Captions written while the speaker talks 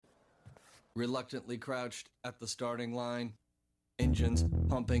reluctantly crouched at the starting line. Engines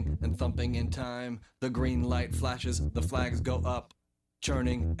pumping and thumping in time. The green light flashes, the flags go up.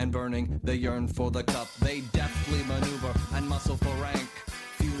 Churning and burning, they yearn for the cup. They deftly maneuver and muscle for rank.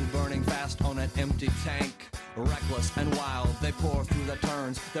 Fuel burning fast on an empty tank. Reckless and wild, they pour through the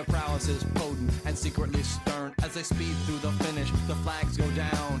turns. Their prowess is potent and secretly stern. As they speed through the finish, the flags go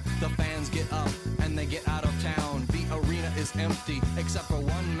down. The fans get up and they get out of town. The arena is empty, except for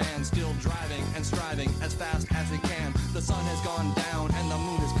one man still driving and striving as fast as he can. The sun has gone down and the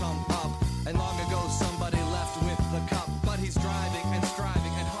moon has come up. And long ago somebody left with the cup. But he's driving and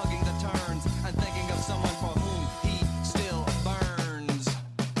striving and hugging the turns and thinking of someone for whom he still burns.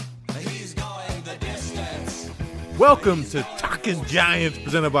 He's going the distance. Welcome to Talking Giants,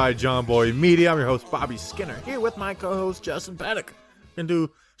 presented by John Boy Media. I'm your host, Bobby Skinner, here with my co-host, Justin Paddock. Should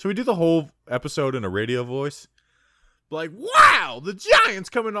we do the whole episode in a radio voice? Like, wow, the Giants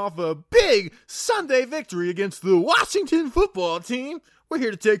coming off a big Sunday victory against the Washington football team. We're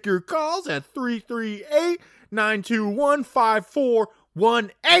here to take your calls at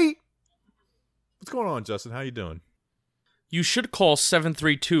 338-921-5418. What's going on, Justin? How you doing? You should call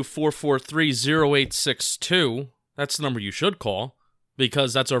 732-443-0862. That's the number you should call,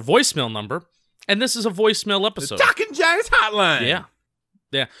 because that's our voicemail number, and this is a voicemail episode. The Talking Giants hotline!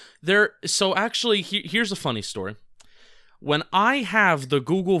 Yeah. So actually, here's a funny story. When I have the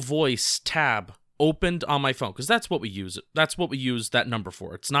Google Voice tab opened on my phone, because that's what we use that number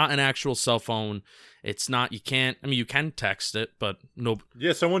for. It's not an actual cell phone. It's not, you can text it, but no.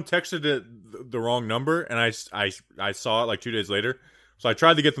 Yeah, someone texted it the wrong number, and I saw it like 2 days later. So I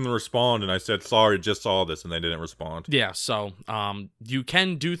tried to get them to respond, and I said, sorry, just saw this, and they didn't respond. Yeah, so you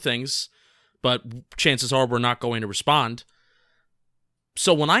can do things, but chances are we're not going to respond.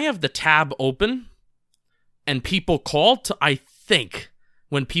 So when I have the tab open, and people call to,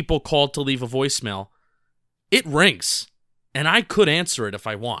 when people call to leave a voicemail, it rings. And I could answer it if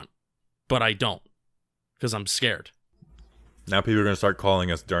I want, but I don't, because I'm scared. Now people are going to start calling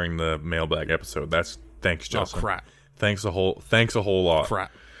us during the mailbag episode. Thanks, Justin. Oh, crap. Thanks a whole lot.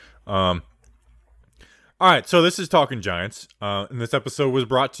 Crap. All right, so this is Talking Giants, and this episode was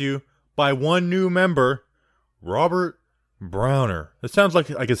brought to you by one new member, Robert Browner. It sounds like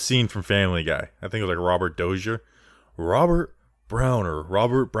a scene from Family Guy. I think it was like Robert Dozier. Robert Browner.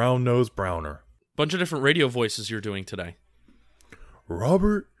 Robert Brown-Nosed Browner. Bunch of different radio voices you're doing today.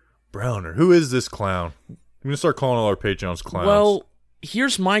 Robert Browner. Who is this clown? I'm going to start calling all our Patreons clowns. Well,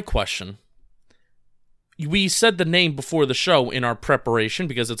 here's my question. We said the name before the show in our preparation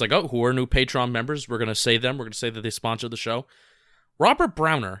because it's like, oh, who are new Patreon members? We're going to say them. We're going to say that they sponsor the show. Robert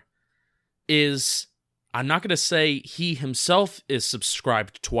Browner is, I'm not going to say he himself is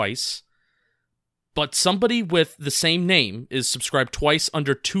subscribed twice, but somebody with the same name is subscribed twice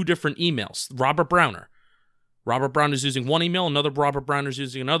under two different emails. Robert Browner. Robert Browner is using one email, another Robert Browner is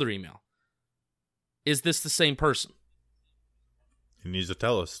using another email. Is this the same person? He needs to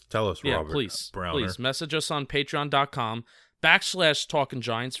tell us, yeah, Robert Browner. Please message us on patreon.com/Talking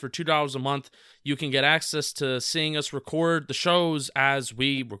Giants. For $2 a month, you can get access to seeing us record the shows as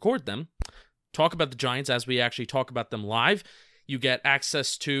we record them, talk about the Giants as we actually talk about them live. You get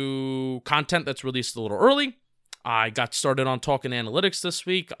access to content that's released a little early. I got started on Talking Analytics this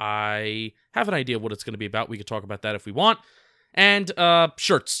week. I have an idea what it's going to be about. We could talk about that if we want. And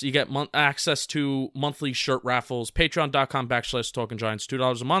shirts. You get access to monthly shirt raffles. Patreon.com/Talking Giants.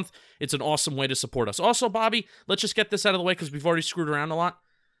 $2 a month. It's an awesome way to support us. Also, Bobby, let's just get this out of the way because we've already screwed around a lot.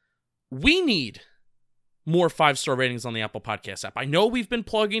 We need more 5-star ratings on the Apple Podcast app. I know we've been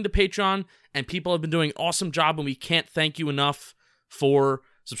plugging to Patreon, and people have been doing an awesome job, and we can't thank you enough for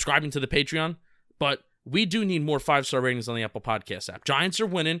subscribing to the Patreon, but we do need more 5-star ratings on the Apple Podcast app. Giants are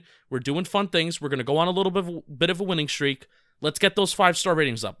winning. We're doing fun things. We're going to go on a little bit of a winning streak. Let's get those 5-star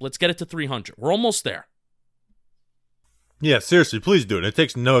ratings up. Let's get it to 300. We're almost there. Yeah, seriously, please do it. It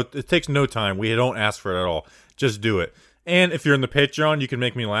takes no time. We don't ask for it at all. Just do it. And if you're in the Patreon, you can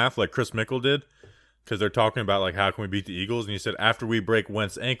make me laugh like Chris Mickle did, because they're talking about like how can we beat the Eagles, and he said after we break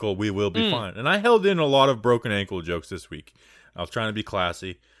Wentz's ankle, we will be fine. And I held in a lot of broken ankle jokes this week. I was trying to be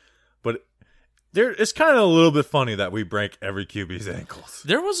classy, but it's kind of a little bit funny that we break every QB's ankles.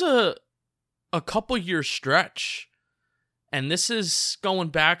 There was a couple year stretch. And this is going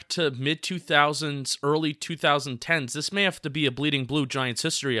back to mid-2000s, early 2010s. This may have to be a Bleeding Blue Giants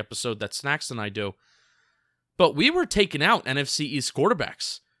history episode that Snacks and I do. But we were taking out NFC East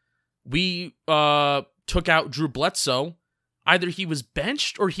quarterbacks. We took out Drew Bledsoe. Either he was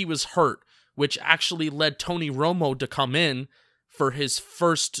benched or he was hurt, which actually led Tony Romo to come in for his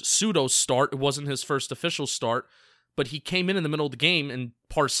first pseudo start. It wasn't his first official start. but he came in the middle of the game, and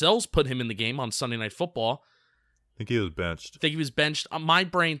Parcells put him in the game on Sunday Night Football. I think he was benched. I think he was benched. My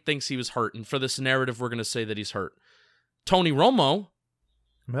brain thinks he was hurt, and for this narrative, we're going to say that he's hurt. Tony Romo.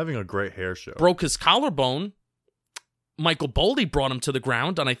 I'm having a great hair show. Broke his collarbone. Michael Boldy brought him to the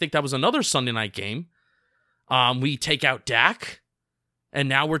ground, and I think that was another Sunday night game. We take out Dak, and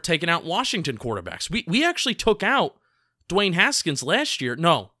now we're taking out Washington quarterbacks. We actually took out Dwayne Haskins last year.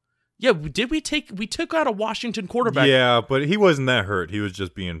 No. Yeah, we took out a Washington quarterback. Yeah, but he wasn't that hurt. He was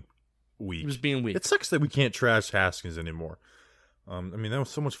just being weak. He was being weak. It sucks that we can't trash Haskins anymore. I mean, that was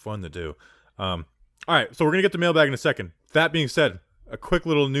so much fun to do. All right, so we're going to get the mailbag in a second. That being said, a quick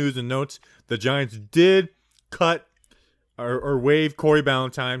little news and notes. The Giants did cut or waive Corey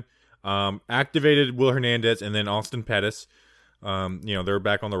Ballantyne, activated Will Hernandez, and then Austin Pettis. They're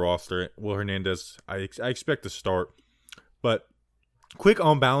back on the roster. Will Hernandez, I expect to start. But quick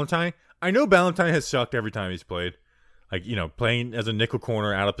on Ballantyne. I know Ballantyne has sucked every time he's played. Like, playing as a nickel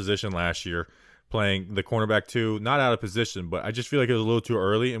corner out of position last year, playing the cornerback too, not out of position, but I just feel like it was a little too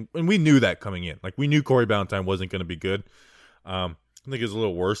early. And we knew that coming in. Like, we knew Corey Ballantyne wasn't going to be good. I think it was a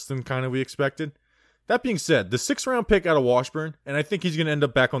little worse than kind of we expected. That being said, the 6th-round pick out of Washburn, and I think he's going to end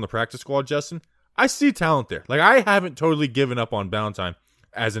up back on the practice squad, Justin. I see talent there. Like, I haven't totally given up on Ballantyne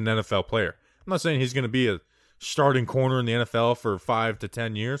as an NFL player. I'm not saying he's going to be a starting corner in the NFL for 5 to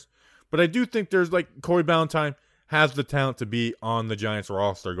 10 years, but I do think there's, like, Corey Ballantyne has the talent to be on the Giants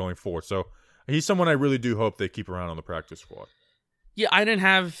roster going forward. So he's someone I really do hope they keep around on the practice squad. Yeah, I didn't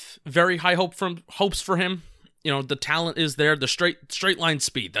have very high hopes for him. The talent is there. The straight line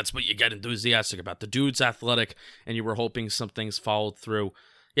speed, that's what you get enthusiastic about. The dude's athletic, and you were hoping some things followed through.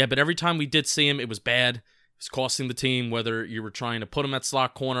 Yeah, but every time we did see him, it was bad. It was costing the team, whether you were trying to put him at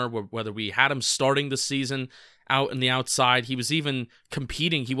slot corner, whether we had him starting the season out in the outside. He was even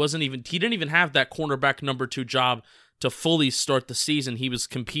competing. He didn't even have that cornerback number 2 job to fully start the season. He was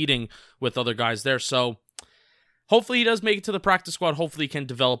competing with other guys there. So hopefully he does make it to the practice squad. Hopefully he can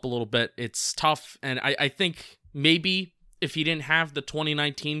develop a little bit. It's tough, and I think maybe if he didn't have the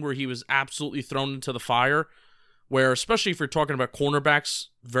 2019 where he was absolutely thrown into the fire, where especially if you're talking about cornerbacks,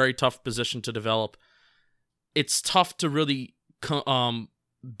 very tough position to develop. It's tough to really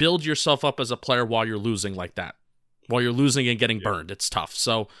build yourself up as a player while you're losing like that. While you're losing and getting burned, it's tough.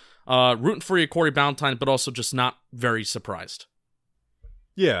 So rooting for you, Corey Ballantyne, but also just not very surprised.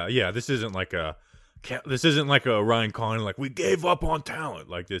 Yeah. This isn't like a Ryan Conley, like we gave up on talent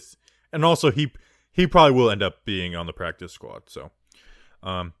like this. And also he probably will end up being on the practice squad. So,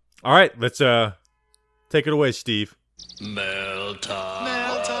 all right, let's take it away, Steve. Mail time.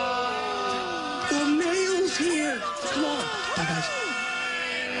 The mail's here. Come on. Bye, guys.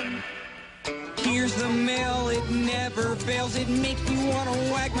 Here's the mail. It never fails. It makes me want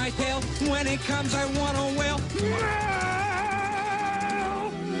to wag my tail. When it comes, I want to wail.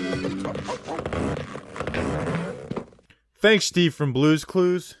 Thanks, Steve from Blues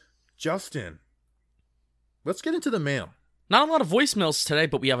Clues. Justin, let's get into the mail. Not a lot of voicemails today,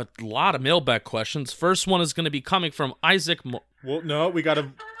 but we have a lot of mailbag questions. First one is going to be coming from Isaac. Well, no, we got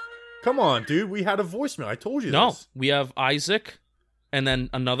to... Come on, dude. We had a voicemail. I told you this. We have Isaac, and then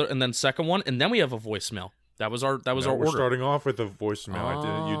another, and then second one, and then we have a voicemail. That was our We're order. starting off with a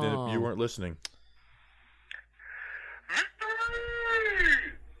voicemail. You weren't listening.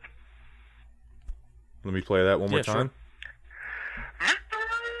 Let me play that one more time.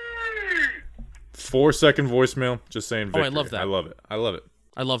 Sure. 4-second voicemail, just saying victory. I love that. I love it.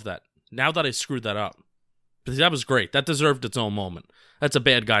 I love that. Now that I screwed that up. But that was great. That deserved its own moment. That's a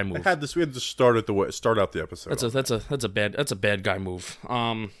bad guy move. We had to start out the episode. That's a bad guy move.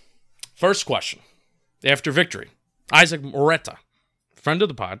 First question. After victory, Isaac Moretta, friend of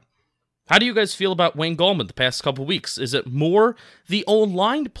the pod. How do you guys feel about Wayne Gallman the past couple weeks? Is it more the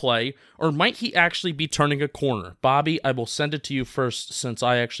O-line play, or might he actually be turning a corner? Bobby, I will send it to you first since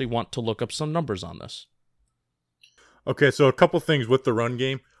I actually want to look up some numbers on this. Okay, so a couple things with the run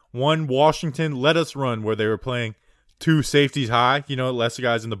game. One, Washington let us run where they were playing 2 safeties high, less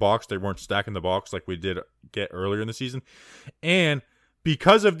guys in the box. They weren't stacking the box like we did get earlier in the season. And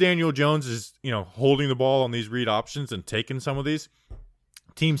because of Daniel Jones is, holding the ball on these read options and taking some of these,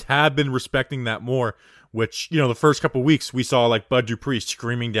 teams have been respecting that more, which, the first couple weeks we saw like Bud Dupree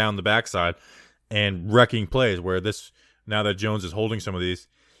screaming down the backside and wrecking plays, where now that Jones is holding some of these,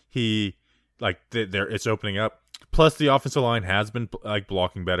 it's opening up. Plus the offensive line has been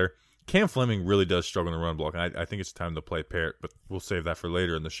blocking better. Cam Fleming really does struggle in the run block. And I think it's time to play Parrott, but we'll save that for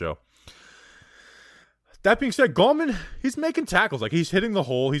later in the show. That being said, Gallman, he's making tackles. Like, he's hitting the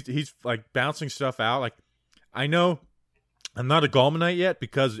hole. He's bouncing stuff out. Like, I know I'm not a Gallmanite yet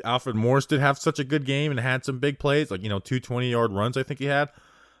because Alfred Morris did have such a good game and had some big plays, like, 2 20-yard runs I think he had.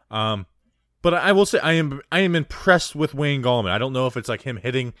 But I will say I am impressed with Wayne Gallman. I don't know if it's like him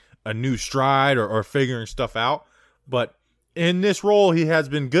hitting a new stride or figuring stuff out, but in this role he has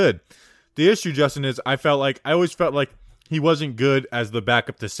been good. The issue, Justin, is I always felt like he wasn't good as the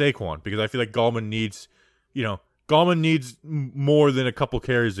backup to Saquon, because I feel like Gallman needs more than a couple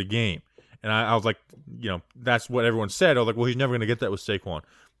carries a game. And I was like, that's what everyone said. I was like, well, he's never going to get that with Saquon.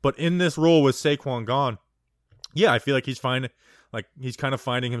 But in this role with Saquon gone, yeah, I feel like he's kind of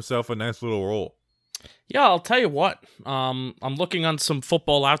finding himself a nice little role. Yeah, I'll tell you what. I'm looking on some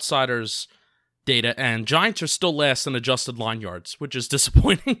Football Outsiders data, and Giants are still last in adjusted line yards, which is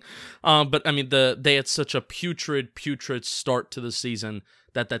disappointing. But I mean, they had such a putrid start to the season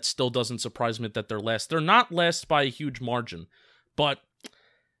that still doesn't surprise me that they're last. They're not last by a huge margin, but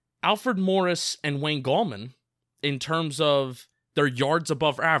Alfred Morris and Wayne Gallman, in terms of their yards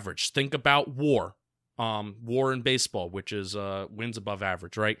above average, think about WAR in baseball, which is wins above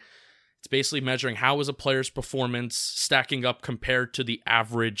average, right? It's basically measuring how is a player's performance stacking up compared to the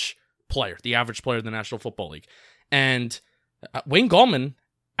average player in the National Football League. And Wayne Gallman,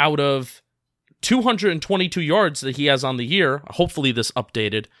 out of 222 yards that he has on the year, hopefully this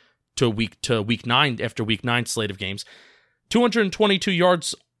updated to week 9 after week 9 slate of games, 222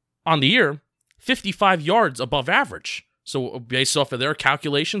 yards on the year, 55 yards above average. So based off of their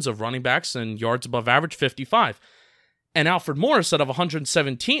calculations of running backs and yards above average, 55. And Alfred Morris, out of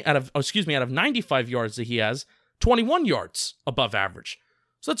 95 yards that he has, 21 yards above average.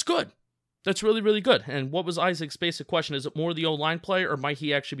 So that's good. That's really, really good. And what was Isaac's basic question? Is it more the O-line play, or might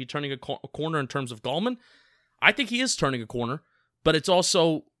he actually be turning a corner in terms of Gallman? I think he is turning a corner, but it's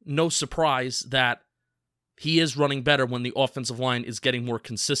also no surprise that he is running better when the offensive line is getting more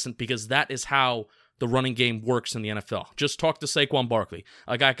consistent, because that is how the running game works in the NFL. Just talk to Saquon Barkley.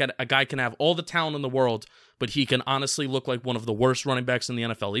 A guy can have all the talent in the world, but he can honestly look like one of the worst running backs in the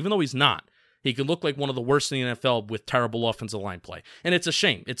NFL, even though he's not. He can look like one of the worst in the NFL with terrible offensive line play. And it's a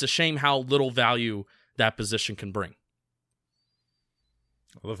shame. It's a shame how little value that position can bring.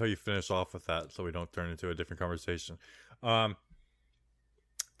 I love how you finish off with that so we don't turn into a different conversation.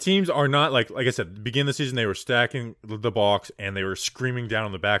 Teams are not, like I said, at the beginning of the season, they were stacking the box and they were screaming down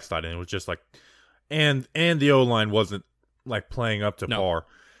on the backside. And it was just like, and the O-line wasn't like playing up to par.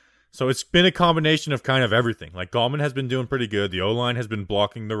 So it's been a combination of kind of everything. Like Gallman has been doing pretty good. The O-line has been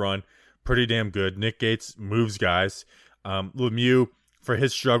blocking the run pretty damn good. Nick Gates moves guys. Lemieux, for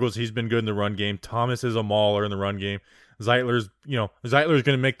his struggles, he's been good in the run game. Thomas is a mauler in the run game. Zeitler's going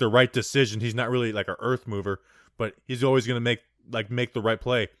to make the right decision. He's not really like an earth mover, but he's always going to make the right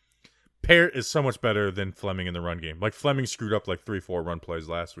play. Parrott is so much better than Fleming in the run game. Like Fleming screwed up like 3-4 run plays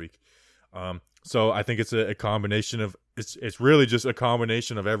last week. So I think it's a combination of it's really just a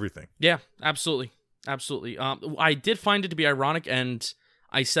combination of everything. Yeah, absolutely. I did find it to be ironic, and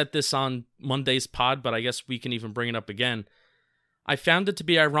I said this on Monday's pod, but I guess we can even bring it up again. I found it to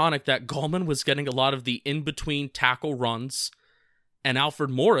be ironic that Gallman was getting a lot of the in-between tackle runs, and Alfred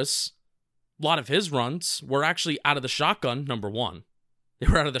Morris, a lot of his runs were actually out of the shotgun, number one. They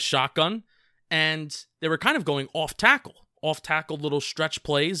were out of the shotgun, and they were kind of going off tackle little stretch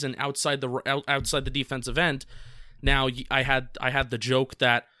plays and outside the defensive end. Now, I had the joke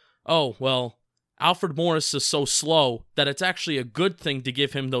that, oh, well, Alfred Morris is so slow that it's actually a good thing to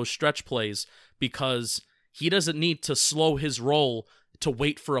give him those stretch plays, because he doesn't need to slow his roll to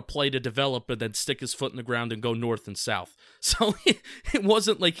wait for a play to develop and then stick his foot in the ground and go north and south. So it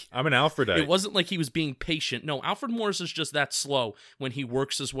wasn't like I'm an Alfredite. It wasn't like he was being patient. No, Alfred Morris is just that slow when he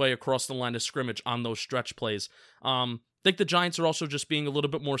works his way across the line of scrimmage on those stretch plays. I think the Giants are also just being a little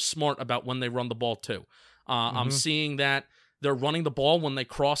bit more smart about when they run the ball too. I'm seeing that they're running the ball when they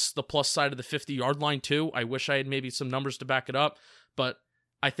cross the plus side of the 50-yard line too. I wish I had maybe some numbers to back it up, but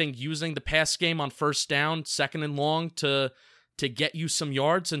I think using the pass game on first down, second and long to get you some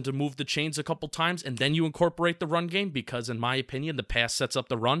yards and to move the chains a couple times, and then you incorporate the run game, because in my opinion, the pass sets up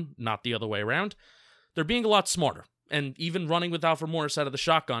the run, not the other way around. They're being a lot smarter. And even running with Alfred Morris out of the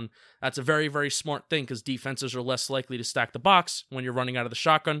shotgun, that's a very, very smart thing, because defenses are less likely to stack the box when you're running out of the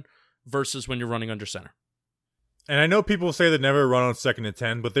shotgun versus when you're running under center. And I know people say they never run on 2nd and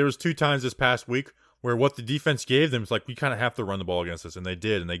 10, but there was 2 times this past week where what the defense gave them is like, we kind of have to run the ball against us, and they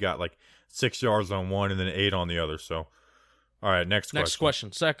did, and they got like 6 yards on one and then 8 on the other. So, all right, next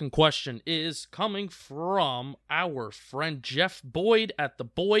question. Second question is coming from our friend Jeff Boyd at the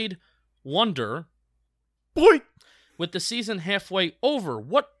Boyd Wonder. Boyd! With the season halfway over,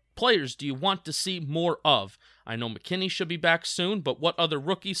 what players do you want to see more of? I know McKinney should be back soon, but what other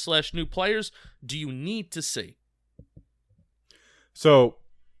rookie/new players do you need to see? So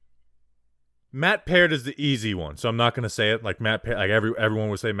Matt Peart is the easy one, so I'm not going to say it like Matt Peart, like everyone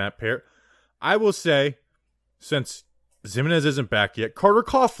would say Matt Peart. I will say, since Gimenez isn't back yet, Carter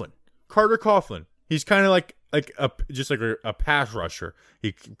Coughlin. He's kind of like a pass rusher.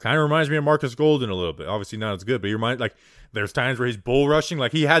 He kind of reminds me of Marcus Golden a little bit. Obviously not as good, but he reminds, like, there's times where he's bull rushing.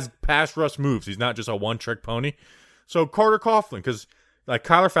 Like, he has pass rush moves. He's not just a one-trick pony. So Carter Coughlin, because like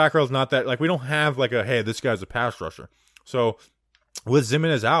Kyler Fackrell's not that, like, we don't have like hey, this guy's a pass rusher. So with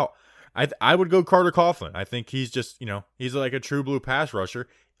Gimenez out, I would go Carter Coughlin. I think he's just, he's like a true blue pass rusher.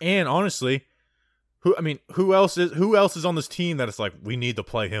 And honestly, who else is on this team that it's like we need to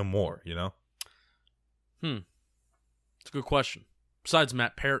play him more, It's a good question. Besides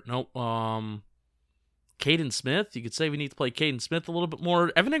Matt Peart, no. Caden Smith, you could say we need to play Caden Smith a little bit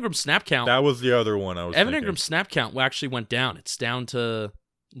more. Evan Ingram snap count. That was the other one I was Evan thinking. Ingram snap count actually went down. It's down to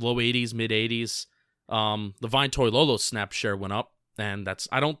low 80s, mid 80s. Levine Toilolo's snap share went up, and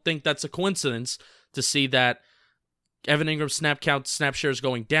I don't think that's a coincidence to see that Evan Ingram's snap share is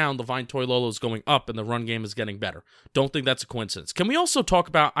going down, Levine Toilolo's going up, and the run game is getting better. Don't think that's a coincidence. Can we also talk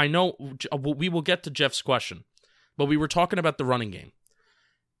about, I know we will get to Jeff's question, but we were talking about the running game.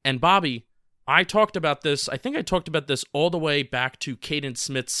 And Bobby, I think I talked about this all the way back to Caden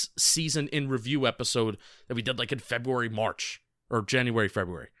Smith's season in review episode that we did like in February, March, or January,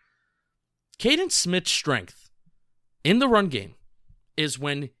 February. Caden Smith's strength in the run game is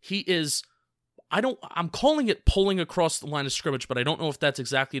when he is, I'm calling it pulling across the line of scrimmage, but I don't know if that's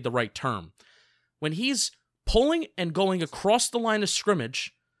exactly the right term. When he's pulling and going across the line of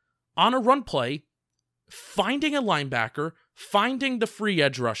scrimmage on a run play, finding a linebacker, finding the free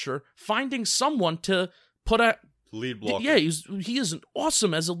edge rusher, finding someone to put a lead blocker. Yeah, he is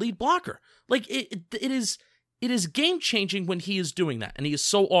awesome as a lead blocker. Like it is game changing when he is doing that, and he is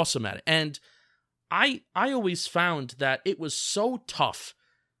so awesome at it. And I always found that it was so tough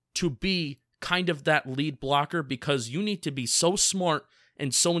to be kind of that lead blocker because you need to be so smart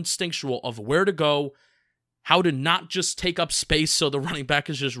and so instinctual of where to go, how to not just take up space so the running back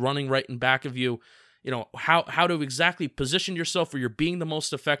is just running right in back of you. How to exactly position yourself where you're being the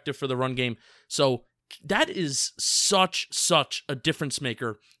most effective for the run game. So that is such a difference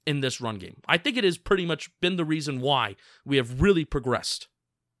maker in this run game. I think it has pretty much been the reason why we have really progressed.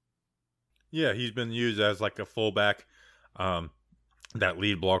 Yeah, he's been used as like a fullback, that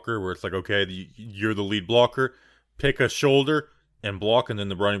lead blocker where it's like, okay, you're the lead blocker, pick a shoulder and block, and then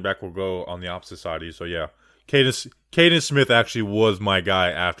the running back will go on the opposite side of you. So yeah, Caden Smith actually was my guy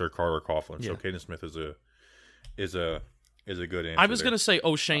after Carter Coughlin. So Caden Smith is a good answer. I was going to say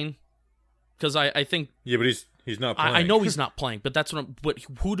O'Shane because I think but he's not playing. I know he's not playing, but that's but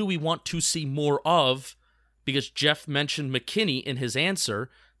who do we want to see more of? Because Jeff mentioned McKinney in his answer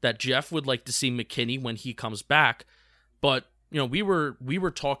that Jeff would like to see McKinney when he comes back. But we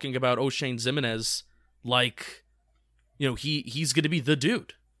were talking about O'Shane Gimenez like he's going to be the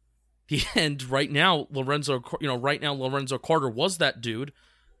dude. And right now Lorenzo Carter was that dude,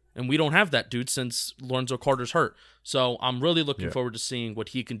 and we don't have that dude since Lorenzo Carter's hurt. So I'm really looking forward to seeing what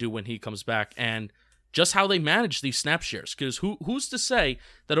he can do when he comes back, and just how they manage these snap shares. Because who's to say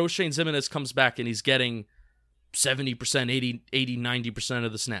that O'Shane Gimenez comes back and he's getting 70%, 80, 90%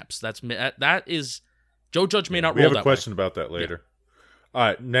 of the snaps? That is Joe Judge may not roll that way. We have a question about that later. Yeah. All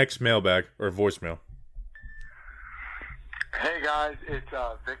right, next mailbag or voicemail. Hey guys, it's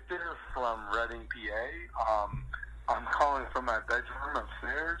Victor from Reading, PA. I'm calling from my bedroom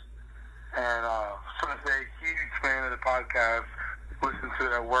upstairs, and just want to say, huge fan of the podcast. Listen to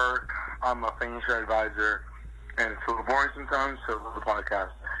it at work. I'm a financial advisor, and it's a little boring sometimes, so I love the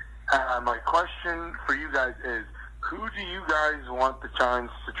podcast. My question for you guys is, who do you guys want the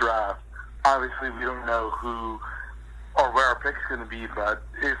Giants to draft? Obviously, we don't know who or where our pick's going to be, but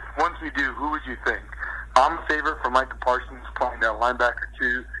if once we do, who would you think? I'm a favorite for Micah Parsons playing that linebacker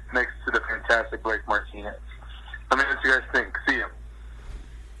 2 next to the fantastic Blake Martinez. Let me know what you guys think. See ya.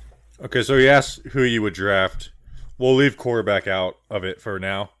 Okay, so he asked who you would draft. We'll leave quarterback out of it for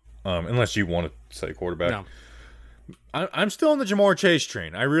now, unless you want to say quarterback. No. I'm still on the Ja'Marr Chase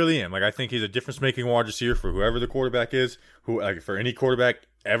train. I really am. Like, I think he's a difference-making wide receiver for whoever the quarterback is, for any quarterback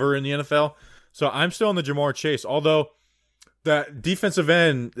ever in the NFL. So I'm still on the Ja'Marr Chase, although that defensive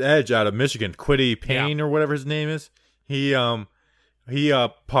edge out of Michigan, Kwity Paye or whatever his name is, he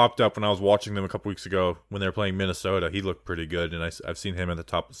popped up when I was watching them a couple weeks ago when they were playing Minnesota. He looked pretty good, and I've seen him at the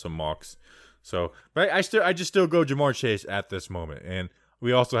top of some mocks. So, but I just still go Ja'Marr Chase at this moment, and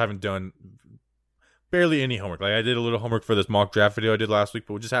we also haven't done barely any homework. Like, I did a little homework for this mock draft video I did last week,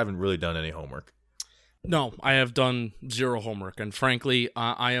 but we just haven't really done any homework. No, I have done zero homework, and frankly,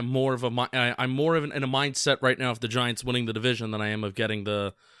 I am more of I'm more of in a mindset right now of the Giants winning the division than I am of getting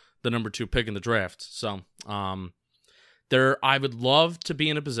the number 2 pick in the draft. So, I would love to be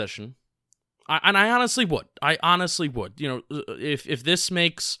in a position, and I honestly would. You know, if this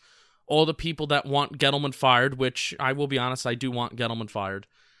makes all the people that want Gettleman fired, which I will be honest, I do want Gettleman fired,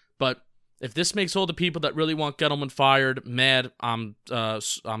 but if this makes all the people that really want Gettleman fired mad, I'm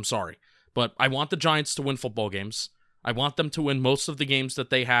sorry. But I want the Giants to win football games. I want them to win most of the games that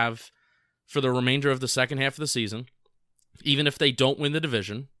they have for the remainder of the second half of the season, even if they don't win the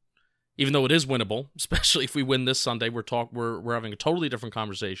division, even though it is winnable, especially if we win this Sunday. We're having a totally different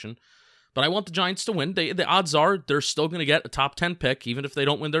conversation. But I want the Giants to win. The odds are they're still going to get a top 10 pick, even if they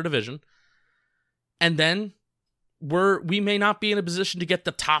don't win their division. And then we may not be in a position to get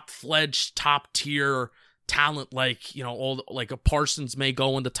the top-fledged, top-tier talent, like, you know, a Parsons may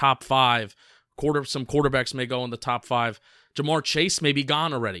go in the top 5, some quarterbacks may go in the top 5. Jamar Chase may be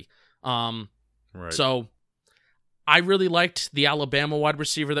gone already. Right. So I really liked the Alabama wide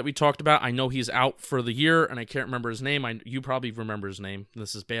receiver that we talked about. I know he's out for the year, and I can't remember his name. You probably remember his name.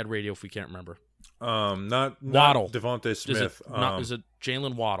 This is bad radio if we can't remember. Not Waddle. Devontae Smith. Is it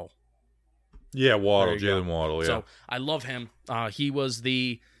Jalen Waddle? Yeah, Waddle. Jalen Waddle. Yeah. So I love him. He was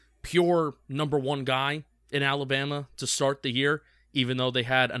the pure number 1 guy in Alabama to start the year, even though they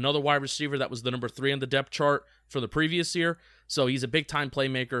had another wide receiver that was the number 3 on the depth chart for the previous year. So he's a big-time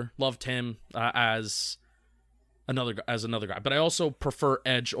playmaker. Loved him as another guy. But I also prefer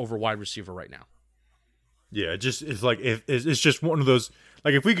edge over wide receiver right now. Yeah, it's just one of those,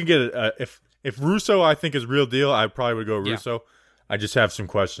 like, if we could get if Russo I think is real deal, I probably would go Russo. Yeah. I just have some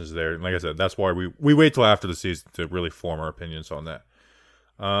questions there. And like I said, that's why we wait till after the season to really form our opinions on that.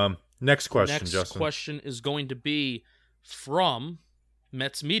 Next question, Justin. Next question is going to be from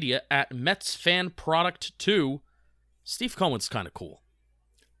Mets Media at Mets Fan Product 2. Steve Cohen's kind of cool.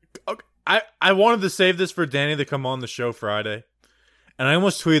 Okay. I wanted to save this for Danny to come on the show Friday. And I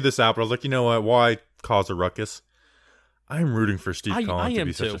almost tweeted this out, but I was like, you know what? Why cause a ruckus? I'm rooting for Steve Cohen to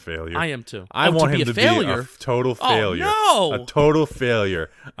be such a failure. I am too. I want him to be a total failure. Oh, no! A total failure.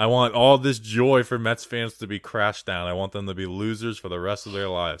 I want all this joy for Mets fans to be crashed down. I want them to be losers for the rest of their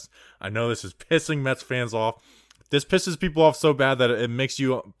lives. I know this is pissing Mets fans off. This pisses people off so bad that it makes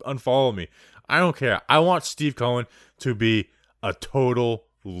you unfollow me. I don't care. I want Steve Cohen to be a total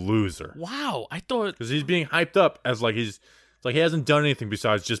loser. Wow, I thought... Because he's being hyped up as like he's... It's like he hasn't done anything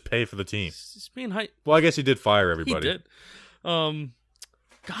besides just pay for the team. He's being hyped. Well, I guess he did fire everybody. He did.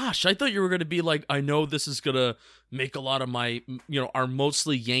 Gosh, I thought you were going to be like, I know this is going to make a lot of my, our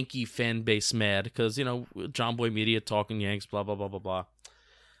mostly Yankee fan base mad because, John Boy Media talking Yanks, blah, blah, blah, blah, blah.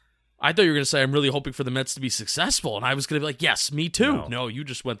 I thought you were going to say, I'm really hoping for the Mets to be successful. And I was going to be like, yes, me too. No, you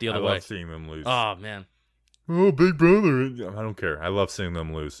just went the other way. I love seeing them lose. Oh, man. Oh, big brother. I don't care. I love seeing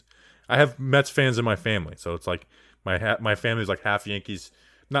them lose. I have Mets fans in my family, so it's like my family is like half Yankees.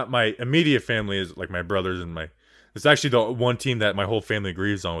 Not my immediate family is like my brothers and it's actually the one team that my whole family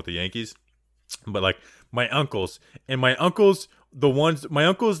agrees on with the Yankees. But like my uncles my uncles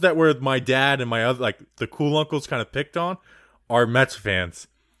that were my dad and my other, like the cool uncles kind of picked on, are Mets fans.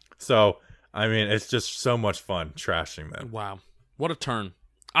 So, I mean, it's just so much fun trashing them. Wow. What a turn.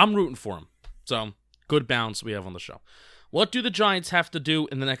 I'm rooting for him. So, good bounce we have on the show. What do the Giants have to do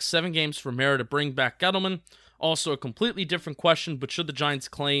in the next 7 games for Mara to bring back Gettleman? Also, a completely different question, but should the Giants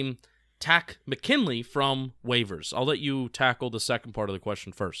claim Takk McKinley from waivers? I'll let you tackle the second part of the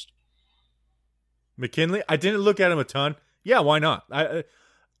question first. McKinley? I didn't look at him a ton. Yeah, why not?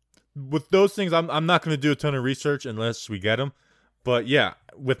 With those things, I'm not going to do a ton of research unless we get him. But yeah,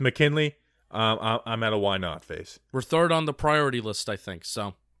 with McKinley, I'm at a why not phase. We're third on the priority list, I think,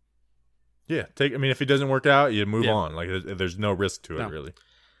 so. Yeah, if he doesn't work out, you move on. Like, there's no risk to it, really.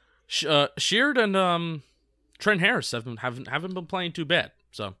 Sheard and Trent Harris haven't been playing too bad,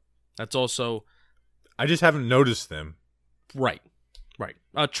 so that's also. I just haven't noticed them. Right.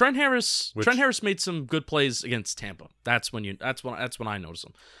 Trent Harris made some good plays against Tampa. That's when I noticed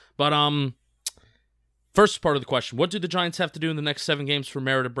him. But first part of the question: what do the Giants have to do in the next 7 games for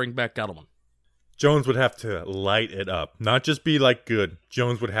Mara to bring back Gettleman? Jones would have to light it up, not just be like good.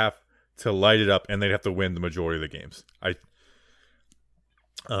 Jones would have to light it up, and they'd have to win the majority of the games.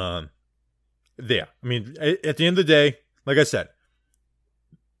 Yeah. I mean, at the end of the day, like I said,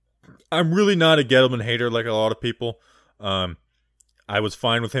 I'm really not a Gettleman hater like a lot of people. I was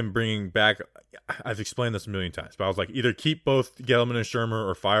fine with him bringing back. I've explained this a million times, but I was like, either keep both Gettleman and Shermer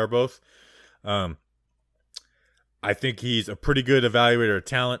or fire both. I think he's a pretty good evaluator of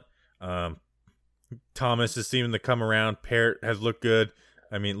talent. Thomas is seeming to come around. Parrott has looked good.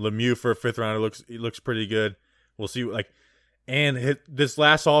 I mean, Lemieux for a 5th rounder looks pretty good. We'll see. And this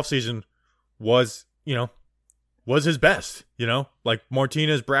last offseason was his best. Like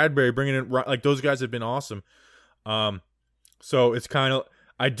Martinez, Bradbury, bringing in like those guys have been awesome. So it's kind of,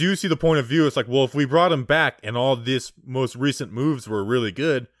 I do see the point of view. It's like, well, if we brought him back and all this most recent moves were really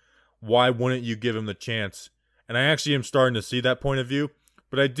good, why wouldn't you give him the chance? And I actually am starting to see that point of view,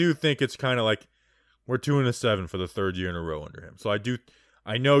 but I do think it's kind of like we're 2-7 for the 3rd year in a row under him. So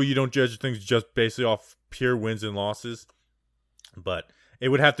I know you don't judge things just basically off pure wins and losses, but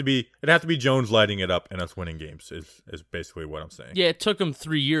it'd have to be Jones lighting it up and us winning games is basically what I'm saying. Yeah, it took him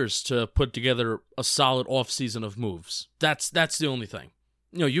 3 years to put together a solid offseason of moves. That's the only thing.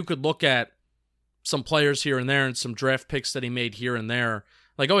 You could look at some players here and there and some draft picks that he made here and there.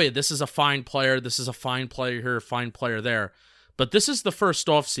 Like, oh yeah, this is a fine player. This is a fine player here, fine player there. But this is the first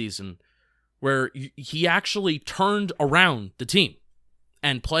offseason where he actually turned around the team.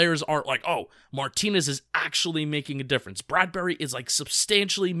 And players are like, oh, Martinez is actually making a difference. Bradbury is like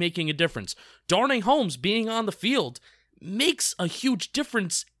substantially making a difference. Darnay Holmes being on the field makes a huge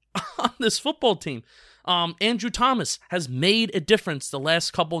difference on this football team. Andrew Thomas has made a difference the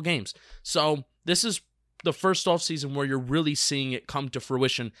last couple games. So this is the first offseason where you're really seeing it come to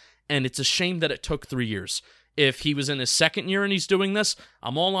fruition, and it's a shame that it took 3 years. If he was in his 2nd year and he's doing this,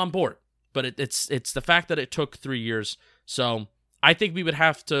 I'm all on board. But it's the fact that it took 3 years. So I think we would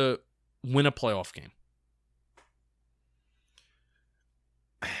have to win a playoff game.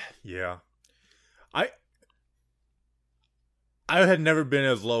 Yeah. I had never been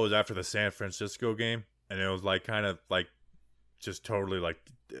as low as after the San Francisco game, and it was like kind of like just totally like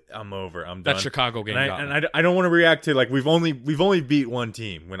I'm over, I'm done. That Chicago game and I don't want to react to like we've only beat one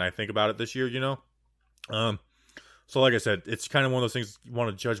team when I think about it this year, So like I said, it's kind of one of those things you want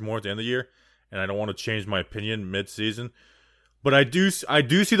to judge more at the end of the year, and I don't want to change my opinion mid-season. But I do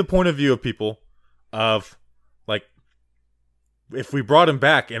see the point of view of people of like if we brought him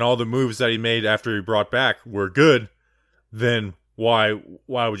back and all the moves that he made after he brought back were good, then why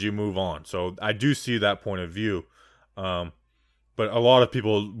would you move on? So I do see that point of view. But a lot of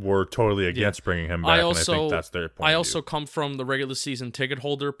people were totally against bringing him back, and I think that's their point of view. I also come from the regular season ticket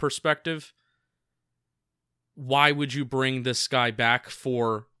holder perspective. Why would you bring this guy back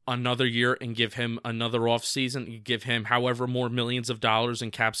for another year and give him another offseason? You give him however more millions of dollars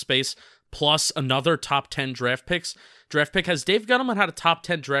in cap space, plus another top 10 draft pick. Has Dave Gettleman had a top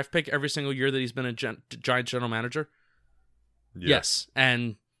 10 draft pick every single year that he's been a Giants general manager? Yes.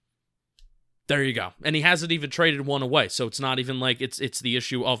 And there you go. And he hasn't even traded one away. So it's not even like it's the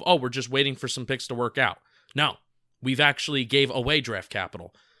issue of, oh, we're just waiting for some picks to work out. No, we've actually gave away draft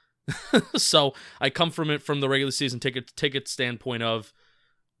capital. So I come from it from the regular season ticket standpoint of,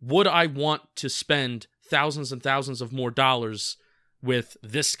 would I want to spend thousands and thousands of more dollars with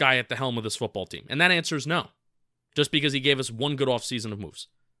this guy at the helm of this football team? And that answer is no. Just because he gave us one good offseason of moves,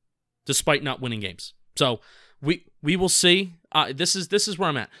 despite not winning games. So we will see. This is where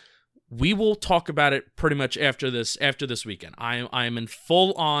I'm at. We will talk about it pretty much after this weekend. I am in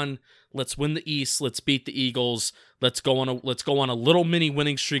full on. Let's win the East. Let's beat the Eagles. Let's go on a little mini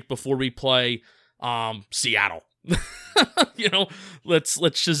winning streak before we play Seattle.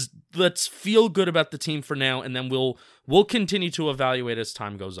 Let's feel good about the team for now, and then we'll continue to evaluate as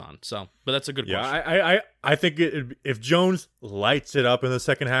time goes on. So, but that's a good question. Yeah, I think if Jones lights it up in the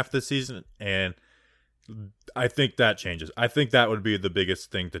second half of the season, and I think that changes. I think that would be the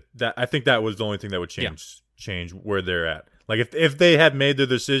biggest thing that I think that was the only thing that would change where they're at. Like if they had made their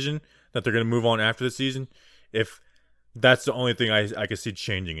decision that they're going to move on after the season, if that's the only thing I could see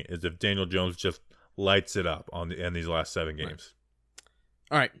changing it is if Daniel Jones just lights it up in these last 7 games.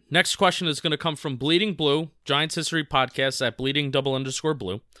 All right. Next question is going to come from Bleeding Blue, Giants History Podcast at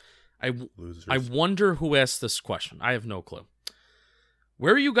bleeding_blue. I wonder who asked this question. I have no clue.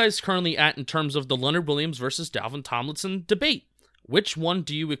 Where are you guys currently at in terms of the Leonard Williams versus Dalvin Tomlinson debate? Which one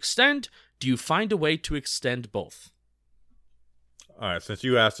do you extend? Do you find a way to extend both? All right. Since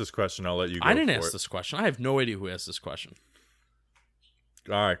you asked this question, I'll let you go. I didn't ask this question. I have no idea who asked this question.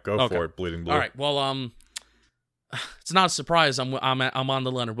 All right, go for it, Bleeding Blue. All right, well, it's not a surprise. I'm on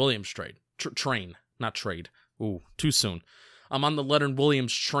the Leonard Williams train, not trade. Ooh, too soon. I'm on the Leonard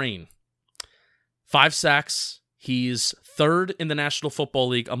Williams train. 5 sacks. He's 3rd in the National Football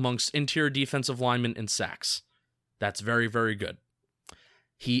League amongst interior defensive linemen in sacks. That's very, very good.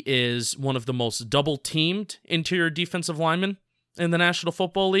 He is one of the most double-teamed interior defensive linemen in the National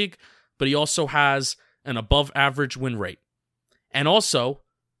Football League, but he also has an above-average win rate. And also,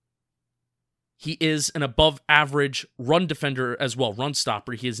 he is an above-average run defender as well, run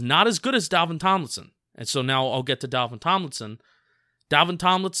stopper. He is not as good as Dalvin Tomlinson. And so now I'll get to Dalvin Tomlinson. Dalvin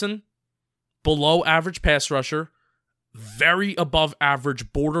Tomlinson, below average pass rusher, very above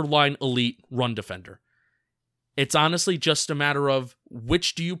average, borderline elite run defender. It's honestly just a matter of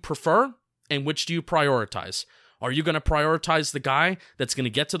which do you prefer and which do you prioritize. Are you going to prioritize the guy that's going to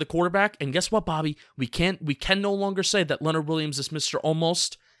get to the quarterback? And guess what, Bobby? We can no longer say that Leonard Williams is Mr.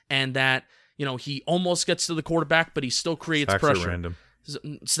 Almost and that, he almost gets to the quarterback, but he still creates Sacks pressure. are random.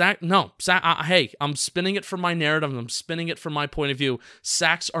 Hey, I'm spinning it from my narrative. I'm spinning it from my point of view.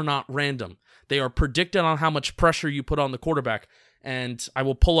 Sacks are not random. They are predicted on how much pressure you put on the quarterback. And I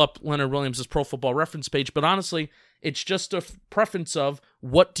will pull up Leonard Williams' Pro Football Reference page, but honestly, it's just a preference of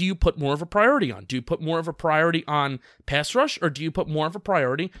what do you put more of a priority on? Do you put more of a priority on pass rush, or do you put more of a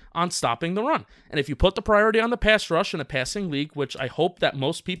priority on stopping the run? And if you put the priority on the pass rush in a passing league, which I hope that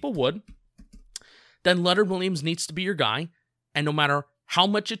most people would, then Leonard Williams needs to be your guy. And no matter how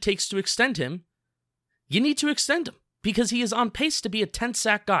much it takes to extend him, you need to extend him because he is on pace to be a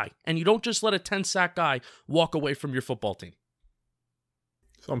 10-sack guy. And you don't just let a 10-sack guy walk away from your football team.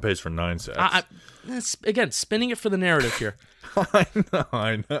 He's on pace for 9 sacks. Again, spinning it for the narrative here. I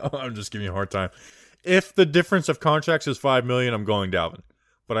know. I'm just giving you a hard time. If the difference of contracts is $5 million, I'm going Dalvin.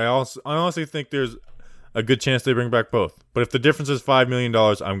 But I honestly think there's a good chance they bring back both. But if the difference is $5 million,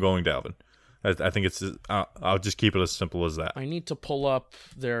 I'm going Dalvin. I think it's. I'll just keep it as simple as that. I need to pull up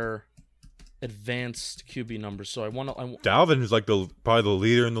their advanced QB numbers, so I want to. Dalvin is probably the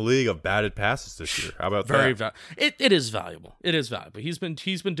leader in the league of batted passes this year. How about that? It is valuable. It is valuable. He's been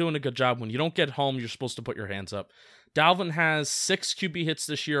doing a good job. When you don't get home, you're supposed to put your hands up. Dalvin has 6 QB hits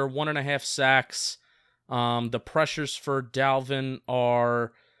this year, 1.5 sacks. The pressures for Dalvin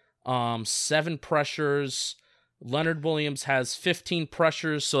are 7 pressures. Leonard Williams has 15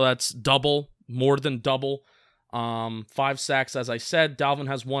 pressures, so that's more than double. 5 sacks, as I said. Dalvin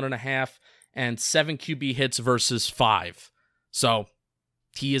has 1.5 and 7 QB hits versus 5. So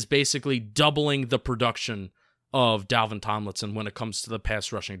he is basically doubling the production of Dalvin Tomlinson when it comes to the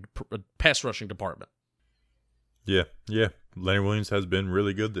pass rushing department. Yeah. Leonard Williams has been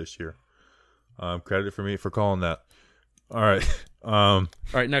really good this year. Credit for me for calling that. All right. All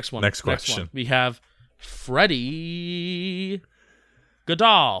right, next one. Next question. We have Freddie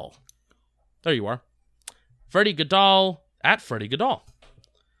Goodall. There you are. Freddie Goodall at Freddie Goodall.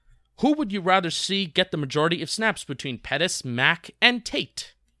 Who would you rather see get the majority of snaps between Pettis, Mack, and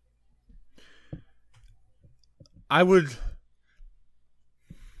Tate? I kind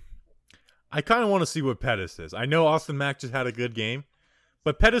of want to see what Pettis is. I know Austin Mack just had a good game,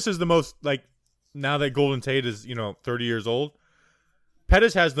 but Pettis is the most, now that Golden Tate is, 30 years old,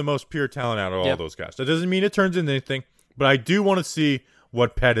 Pettis has the most pure talent out of all those guys. That doesn't mean it turns into anything, but I do want to see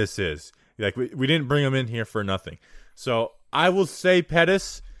what Pettis is. We didn't bring him in here for nothing. So I will say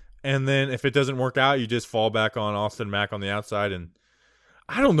Pettis, and then if it doesn't work out, you just fall back on Austin Mack on the outside. And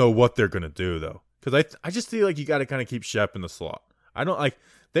I don't know what they're going to do, though, because I just feel like you got to kind of keep Shep in the slot.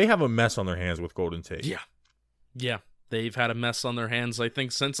 They have a mess on their hands with Golden Tate. Yeah. They've had a mess on their hands, I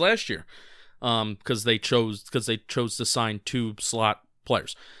think, since last year, because they chose to sign 2 slot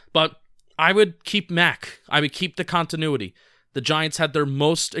players. But I would keep Mack. I would keep the continuity. The Giants had their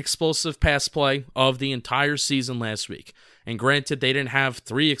most explosive pass play of the entire season last week. And granted, they didn't have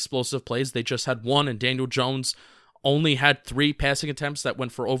 3 explosive plays. They just had 1, and Daniel Jones only had 3 passing attempts that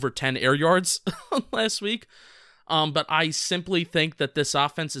went for over 10 air yards last week. But I simply think that this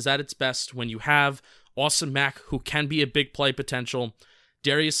offense is at its best when you have Austin Mack, who can be a big play potential,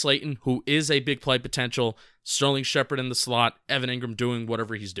 Darius Slayton, who is a big play potential, Sterling Shepard in the slot, Evan Ingram doing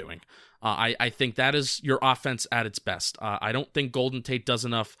whatever he's doing. I think that is your offense at its best. I don't think Golden Tate does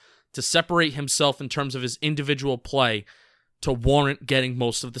enough to separate himself in terms of his individual play to warrant getting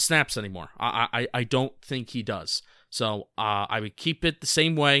most of the snaps anymore. I don't think he does. So I would keep it the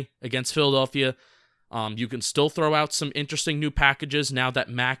same way against Philadelphia. You can still throw out some interesting new packages now that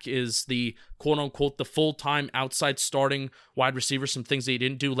Mack is the quote-unquote the full-time outside starting wide receiver, some things that you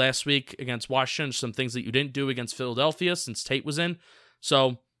didn't do last week against Washington, some things that you didn't do against Philadelphia since Tate was in.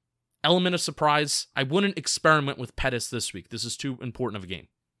 So, element of surprise. I wouldn't experiment with Pettis this week. This is too important of a game.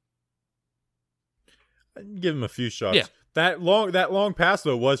 Give him a few shots. Yeah. That long pass,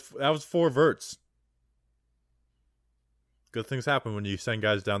 though, was 4 verts. Good things happen when you send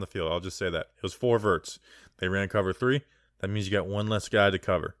guys down the field. I'll just say that. It was 4 verts. They ran cover 3. That means you got 1 less guy to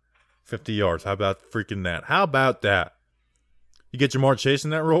cover. 50 yards. How about freaking that? How about that? You get Jamar Chase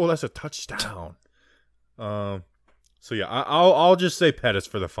in that role, that's a touchdown. So, yeah, I'll just say Pettis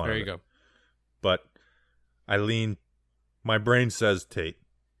for the fun There of you it. go. But my brain says Tate.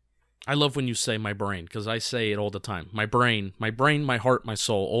 I love when you say my brain, because I say it all the time. My brain, my heart, my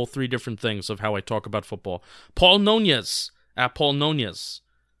soul, all 3 different things of how I talk about football. Paul Nunez at Paul Nunez.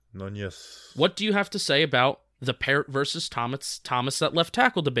 Nunez. What do you have to say about the Parrott versus Thomas at left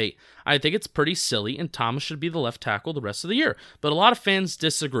tackle debate? I think it's pretty silly, and Thomas should be the left tackle the rest of the year. But a lot of fans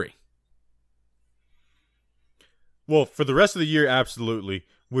disagree. Well, for the rest of the year, absolutely.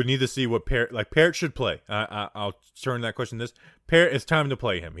 We need to see what Parrott should play. I'll turn that question to this. Parrott, it's time to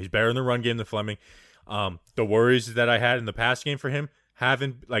play him. He's better in the run game than Fleming. The worries that I had in the pass game for him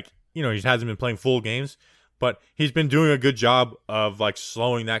haven't, he hasn't been playing full games, but he's been doing a good job of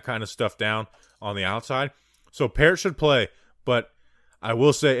slowing that kind of stuff down on the outside. So Parrott should play, but I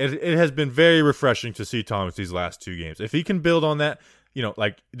will say it has been very refreshing to see Thomas these last 2 games. If he can build on that,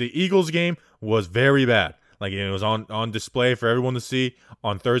 the Eagles game was very bad. It was on display for everyone to see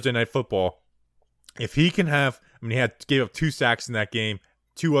on Thursday Night Football. If he can gave up 2 sacks in that game,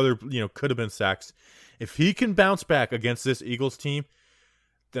 2 other, could have been sacks. If he can bounce back against this Eagles team,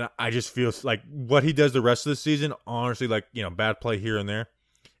 then I just feel like what he does the rest of the season, honestly, bad play here and there,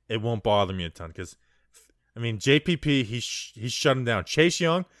 it won't bother me a ton. Because, JPP, he shut him down. Chase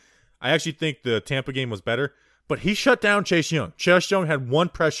Young, I actually think the Tampa game was better, but he shut down Chase Young. Chase Young had 1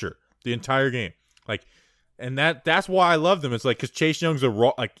 pressure the entire game. And that's why I love them. It's because Chase Young's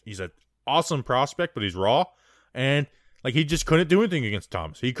he's an awesome prospect, but he's raw. And, he just couldn't do anything against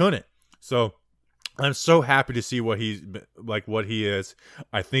Thomas. He couldn't. So, I'm so happy to see what he is.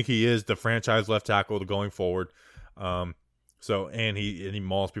 I think he is the franchise left tackle going forward. And he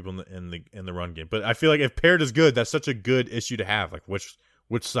mauls people in the run game. But I feel like if Parrott is good, that's such a good issue to have. Which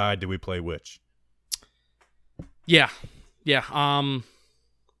side do we play which? Yeah.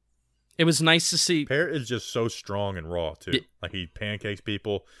 It was nice to see. Parrott is just so strong and raw too. He pancakes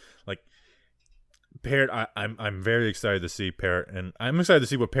people. Parrott, I'm very excited to see Parrott, and I'm excited to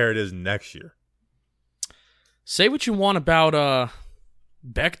see what Parrott is next year. Say what you want about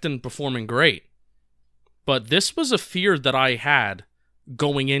Becton performing great, but this was a fear that I had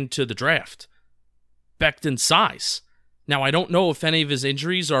going into the draft. Becton's size. Now, I don't know if any of his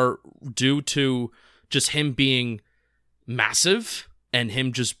injuries are due to just him being massive and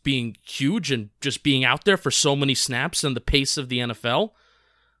him just being huge and just being out there for so many snaps and the pace of the NFL.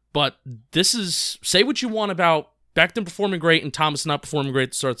 But this is, say what you want about Becton performing great and Thomas not performing great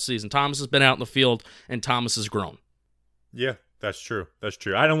at the start of the season. Thomas has been out in the field and Thomas has grown. Yeah, that's true.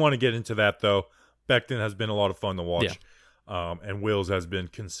 I don't want to get into that, though. Becton has been a lot of fun to watch. Yeah. And Wills has been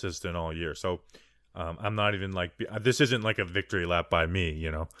consistent all year. So I'm not even this isn't a victory lap by me,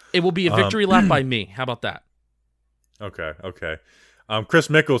 It will be a victory lap by me. How about that? Okay. Chris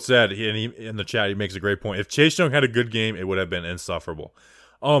Mickle said, in the chat, he makes a great point. If Chase Young had a good game, it would have been insufferable.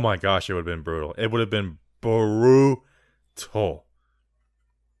 Oh my gosh, it would have been brutal. It would have been brutal.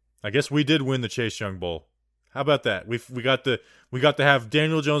 I guess we did win the Chase Young Bowl. How about that? We got to have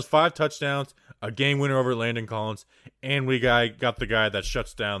Daniel Jones 5 touchdowns, a game winner over Landon Collins, and we got the guy that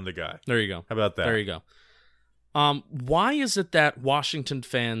shuts down the guy. There you go. How about that? There you go. Why is it that Washington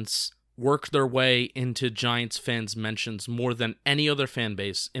fans work their way into Giants fans' mentions more than any other fan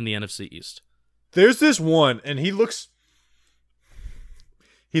base in the NFC East? There's this one, and he looks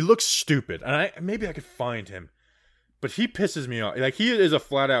stupid, and maybe I could find him, but he pisses me off. He is a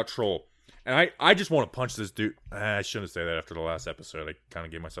flat-out troll, and I just want to punch this dude. I shouldn't say that after the last episode. I kind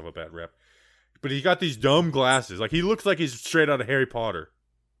of gave myself a bad rep. But he got these dumb glasses. He looks like he's straight out of Harry Potter.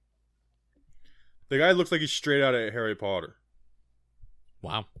 The guy looks like he's straight out of Harry Potter.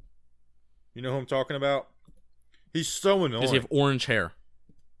 Wow. You know who I'm talking about? He's so annoying. Does he have orange hair?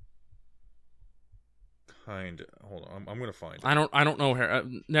 Hold on, I'm gonna find it. I don't know hair. I've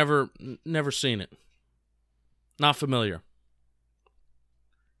never seen it. Not familiar.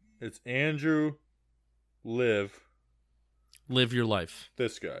 It's Andrew Live your life.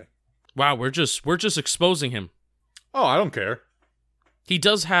 This guy. Wow, we're just exposing him. Oh, I don't care. He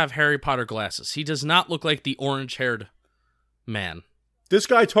does have Harry Potter glasses. He does not look like the orange-haired man. This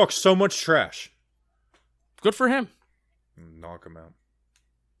guy talks so much trash. Good for him. Knock him out.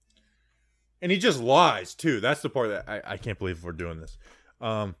 And he just lies, too. That's the part that I can't believe we're doing this.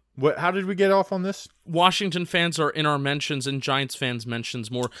 How did we get off on this? Washington fans are in our mentions and Giants fans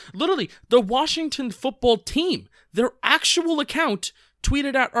mentions more. Literally, the Washington football team, their actual account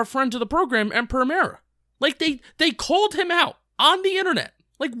tweeted at our friend of the program, Emperor Mera. They called him out on the internet.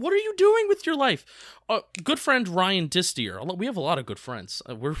 What are you doing with your life? Good friend Ryan Distier. We have a lot of good friends.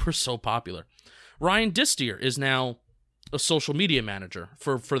 We're so popular. Ryan Distier is now a social media manager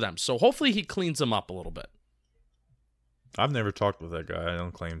for them. So hopefully he cleans them up a little bit. I've never talked with that guy. I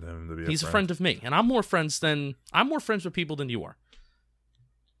don't claim him to be He's a friend of me, and I'm more friends with people than you are.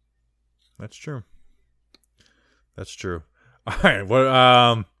 That's true. All right. Well,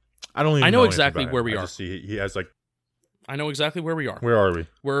 I don't even know exactly where we are. See he has I know exactly where we are. Where are we?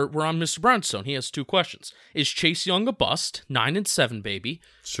 We're on Mr. Brownstone. He has 2 questions. Is Chase Young a bust? 9-7, baby.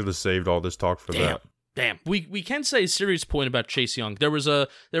 Should have saved all this talk for that. Damn. We can say a serious point about Chase Young. There was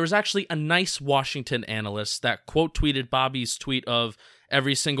actually a nice Washington analyst that quote tweeted Bobby's tweet of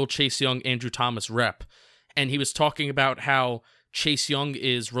every single Chase Young Andrew Thomas rep, and he was talking about how Chase Young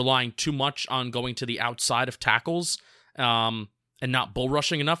is relying too much on going to the outside of tackles, and not bull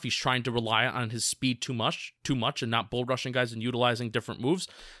rushing enough. He's trying to rely on his speed too much, and not bull rushing guys and utilizing different moves.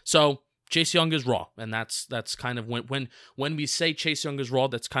 So Chase Young is raw, and that's kind of when we say Chase Young is raw,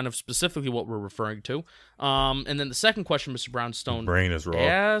 that's kind of specifically what we're referring to. And then the second question, Mr. Brownstone, Brain is raw.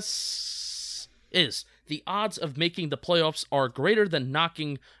 Yes, is the odds of making the playoffs are greater than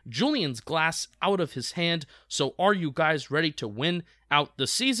knocking Julian's glass out of his hand. So are you guys ready to win out the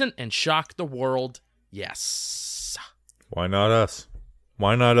season and shock the world? Yes. Why not us?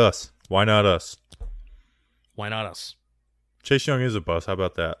 Why not us? Why not us? Why not us? Chase Young is a bust. How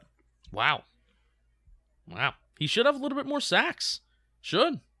about that? Wow. He should have a little bit more sacks.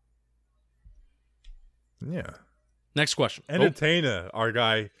 Should. Yeah. Next question. Entertainer, our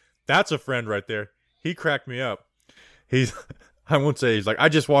guy, that's a friend right there. He cracked me up. I won't say he's like, I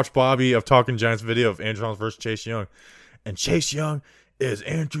just watched Bobby of Talking Giants video of Andrew Thomas versus Chase Young. And Chase Young is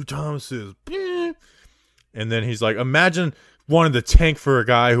Andrew Thomas's. And then he's like, imagine wanting to tank for a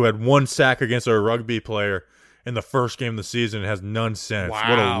guy who had 1 sack against a rugby player in the first game of the season and has none since. Wow.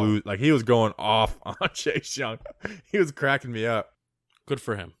 What a lose. Like, he was going off on Chase Young. He was cracking me up. Good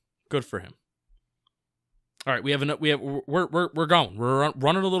for him. All right, we're going. We're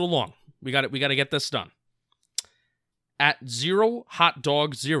running a little long. We got to get this done. At 0 hot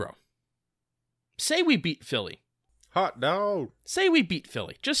dog 0. Say we beat Philly. Hot dog. Say we beat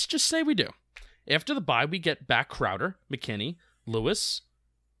Philly. Just say we do. After the bye, we get back Crowder, McKinney, Lewis,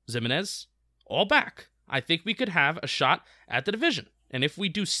 Zimenez, all back. I think we could have a shot at the division. And if we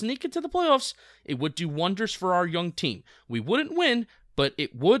do sneak into the playoffs, it would do wonders for our young team. We wouldn't win, but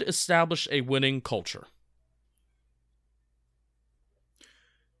it would establish a winning culture.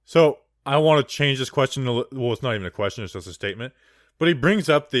 So I want to change this question. Well, it's not even a question. It's just a statement. But he brings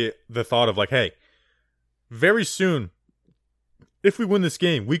up the thought of like, hey, very soon, if we win this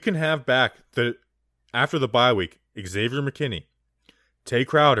game, we can have back after the bye week, Xavier McKinney, Tay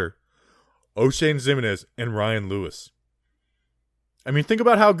Crowder, O'Shane Zimenez, and Ryan Lewis. I mean, think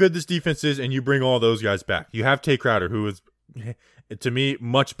about how good this defense is, and you bring all those guys back. You have Tay Crowder, who is, to me,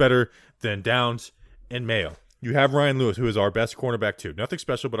 much better than Downs and Mayo. You have Ryan Lewis, who is our best cornerback too. Nothing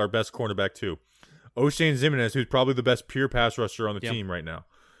special, but our best cornerback too. O'Shane Zimenez, who's probably the best pure pass rusher on the team right now.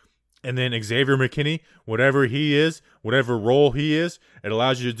 And then Xavier McKinney, whatever he is, whatever role he is, it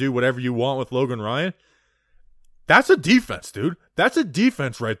allows you to do whatever you want with Logan Ryan. That's a defense, dude. That's a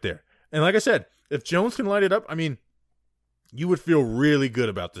defense right there. And like I said, if Jones can light it up, I mean, you would feel really good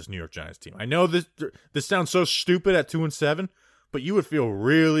about this New York Giants team. I know this sounds so stupid at 2-7, but you would feel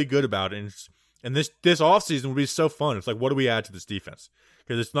really good about it. And this offseason would be so fun. It's like, what do we add to this defense?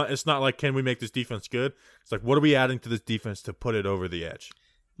 Because it's not like, can we make this defense good? It's like, what are we adding to this defense to put it over the edge?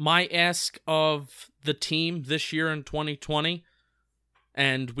 My ask of the team this year in 2020,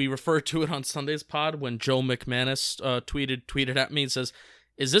 and we referred to it on Sunday's pod when Joe McManus tweeted at me and says,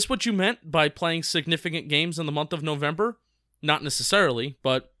 is this what you meant by playing significant games in the month of November? Not necessarily,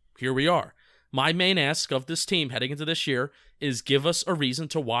 but here we are. My main ask of this team heading into this year is give us a reason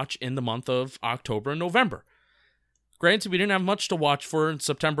to watch in the month of October and November. Granted, we didn't have much to watch for in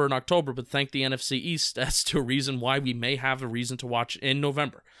September and October, but thank the NFC East as to a reason why we may have a reason to watch in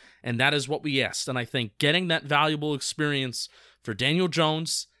November. And that is what we asked. And I think getting that valuable experience for Daniel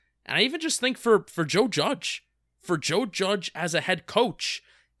Jones, and I even just think for Joe Judge, as a head coach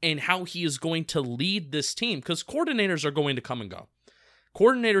and how he is going to lead this team, because coordinators are going to come and go.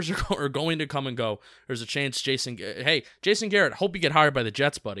 Coordinators are going to come and go. There's a chance Jason Garrett, hope you get hired by the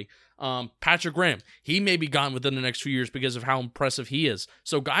Jets, buddy. Patrick Graham, he may be gone within the next few years because of how impressive he is.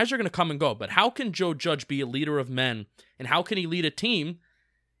 So guys are going to come and go. But how can Joe Judge be a leader of men, and how can he lead a team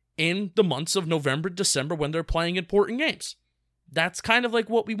in the months of November, December when they're playing important games? That's kind of like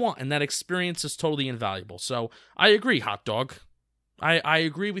what we want, and that experience is totally invaluable. So I agree, Hot Dog. I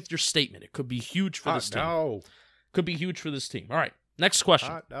agree with your statement. It could be huge for this team. Could be huge for this team. All right. Next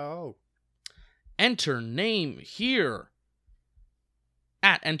question. Enter name here.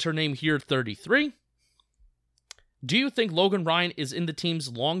 At Enter Name Here 33. Do you think Logan Ryan is in the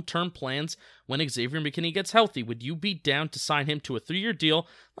team's long-term plans when Xavier McKinney gets healthy? Would you be down to sign him to a 3-year deal?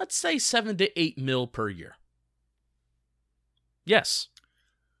 Let's say $7 to $8 million per year. Yes.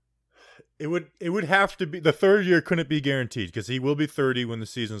 It would have to be, the third year couldn't be guaranteed because he will be 30 when the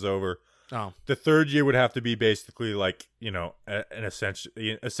season's over. Oh, The third year would have to be basically like, an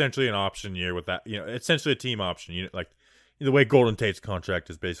essentially an option year with that, essentially a team option. Like the way Golden Tate's contract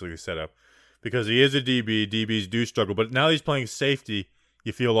is basically set up, because he is a DB. DBs do struggle, but now he's playing safety.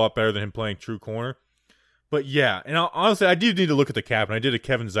 You feel a lot better than him playing true corner. But yeah, and honestly, I do need to look at the cap, and I did a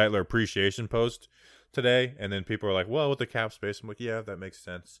Kevin Zeitler appreciation post today, and then people are like, well, with the cap space, I'm like, yeah, that makes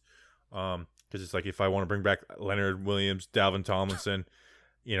sense. Because it's like, if I want to bring back Leonard Williams, Dalvin Tomlinson,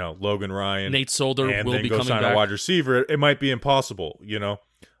 Logan Ryan, Nate Solder and will then be go coming sign back. a wide receiver, it might be impossible,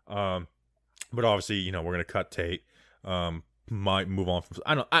 but obviously, we're gonna cut Tate. Might move on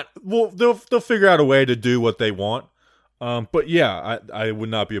from. They'll figure out a way to do what they want. But yeah, I would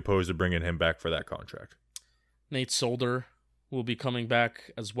not be opposed to bringing him back for that contract. Nate Solder will be coming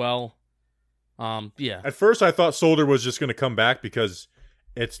back as well. Yeah. At first, I thought Solder was just gonna come back because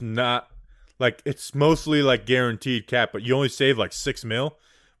it's not like, it's mostly like guaranteed cap, but you only save like $6 million.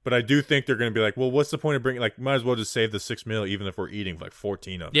 But I do think they're going to be like, well, what's the point of bringing, like, might as well just save the $6 million, even if we're eating like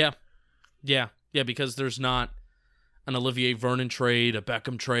 14 of it. Yeah, because there's not an Olivier Vernon trade, a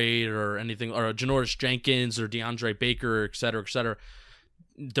Beckham trade, or anything, or a Janoris Jenkins or DeAndre Baker, et cetera, et cetera.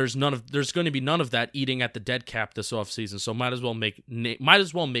 There's going to be none of that eating at the dead cap this offseason. So might as well make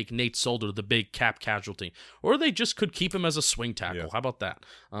Nate Solder the big cap casualty, or they just could keep him as a swing tackle. Yeah. How about that?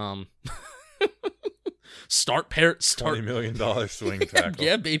 $20 million swing tackle.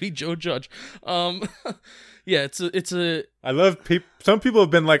 Yeah, baby, Joe Judge. Yeah, it's a. I love some people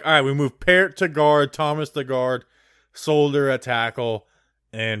have been like, all right, we move Parrott to guard, Thomas to guard, Solder at tackle,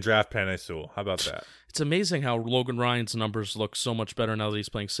 and draft Penei Sewell. How about that? It's amazing how Logan Ryan's numbers look so much better now that he's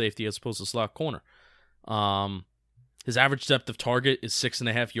playing safety as opposed to slot corner. His average depth of target is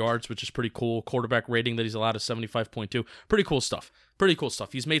 6.5 yards, which is pretty cool. Quarterback rating that he's allowed is 75.2. Pretty cool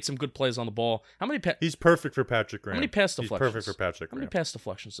stuff. He's made some good plays on the ball. He's perfect for Patrick Graham. How many pass deflections? He's perfect for Patrick How Graham. many pass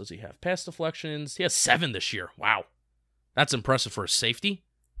deflections does he have? Pass deflections. He has 7 this year. Wow, that's impressive for a safety.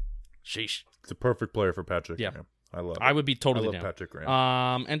 Sheesh. It's a perfect player for Patrick Yeah. Graham. I love it. I would be totally I love down. Patrick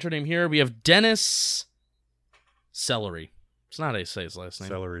Graham. Enter name here. We have Dennis Celery. It's not how you say his last name.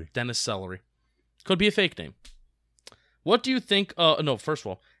 Celery. Dennis Celery. Could be a fake name. What do you think? First of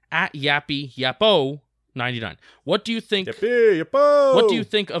all, at Yappy Yappo 99. What do you think? What do you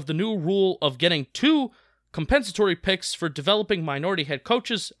think of the new rule of getting 2 compensatory picks for developing minority head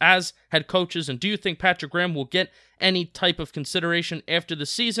coaches as head coaches? And do you think Patrick Graham will get any type of consideration after the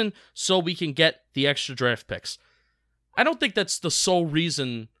season so we can get the extra draft picks? I don't think that's the sole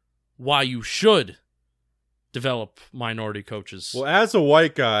reason why you should develop minority coaches. Well, as a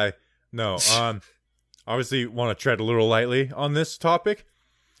white guy, no. Obviously, want to tread a little lightly on this topic.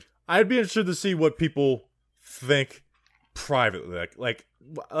 I'd be interested to see what people think privately. Like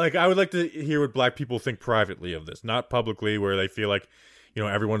I would like to hear what black people think privately of this, not publicly, where they feel like,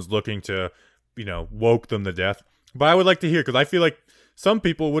 everyone's looking to, woke them to death. But I would like to hear, because I feel like some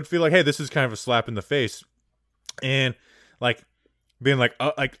people would feel like, hey, this is kind of a slap in the face, and like being like,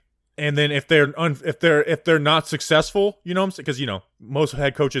 and then if they're not successful, what I'm saying? Because most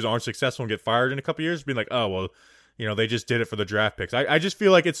head coaches aren't successful and get fired in a couple years, being like, oh well, they just did it for the draft picks. I just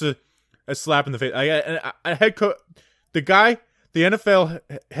feel like it's a slap in the face. A head coach, the NFL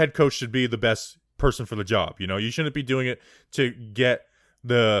head coach should be the best person for the job. You shouldn't be doing it to get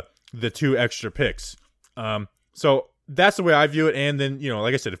the 2 extra picks. So that's the way I view it. And then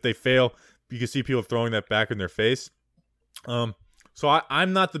like I said, if they fail, you can see people throwing that back in their face. So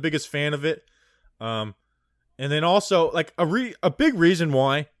I'm not the biggest fan of it. And then also, like, a big reason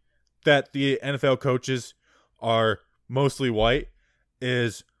why that the NFL coaches are mostly white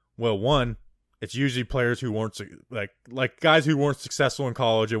is, well, one, it's usually players who weren't like guys who weren't successful in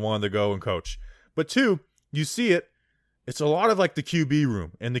college and wanted to go and coach. But 2, you see it's a lot of like the QB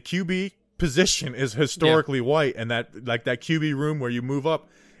room, and the QB position is historically white, and that QB room where you move up,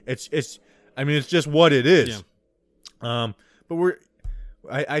 it's just what it is. Yeah. But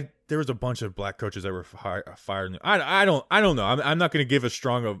there was a bunch of black coaches that were fired. I don't know. I'm not going to give a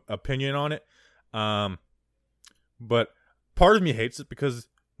strong opinion on it. But part of me hates it because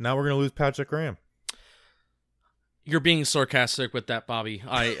now we're going to lose Patrick Graham. You're being sarcastic with that, Bobby.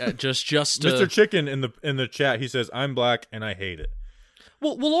 I just Mr. Chicken in the chat, he says, I'm black and I hate it.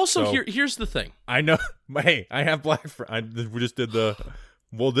 Well, also here's the thing. I know. Hey, I have black friends. We just did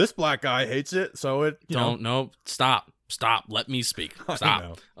well, this black guy hates it, so it. No, stop. Let me speak.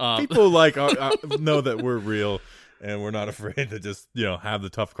 Stop. People know that we're real and we're not afraid to just have the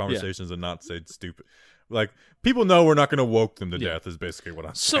tough conversations and not say stupid. Like, people know we're not going to woke them to death. Is basically what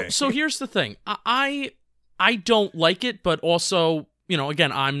I'm saying. So here's the thing. I don't like it, but also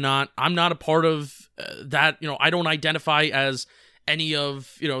again, I'm not a part of that. I don't identify as any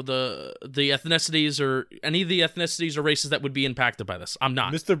of the ethnicities or any of the ethnicities or races that would be impacted by this. I'm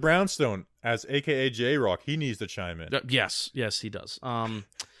not. Mr. Brownstone, as AKA J-Rock, he needs to chime in. Yes, he does.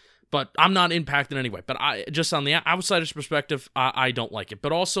 But I'm not impacted in any way. But I just on the outsider's perspective, I don't like it.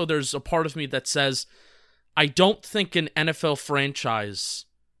 But also, there's a part of me that says I don't think an NFL franchise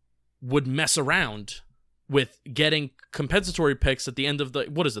would mess around with getting compensatory picks at the end of the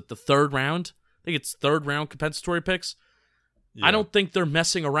third round? I think it's third round compensatory picks. Yeah. I don't think they're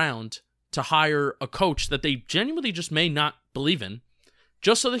messing around to hire a coach that they genuinely just may not believe in,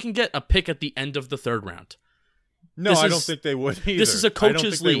 just so they can get a pick at the end of the third round. No, I don't think they would either. This is a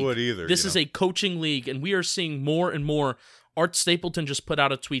coach's league. They would either, this is a coaching league, and we are seeing more and more. Art Stapleton just put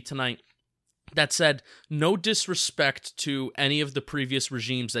out a tweet tonight that said, no disrespect to any of the previous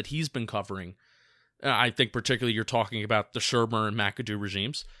regimes that he's been covering. I think particularly you're talking about the Shermer and McAdoo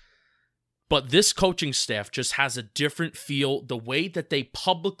regimes. But this coaching staff just has a different feel. The way that they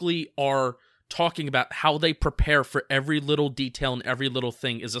publicly are talking about how they prepare for every little detail and every little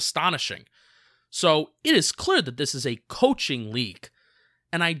thing is astonishing. So it is clear that this is a coaching league.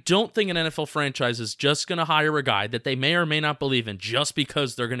 And I don't think an NFL franchise is just going to hire a guy that they may or may not believe in just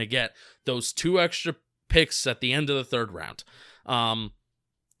because they're going to get those 2 extra picks at the end of the third round.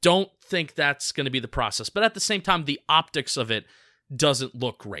 Don't think that's going to be the process. But at the same time, the optics of it doesn't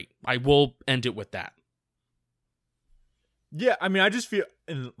look great. I will end it with that. Yeah, I mean, I just feel,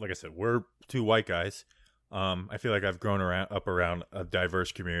 and like I said, we're 2 white guys. I feel like I've grown up around a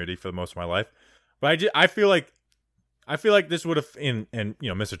diverse community for the most of my life. But I feel like this would have, and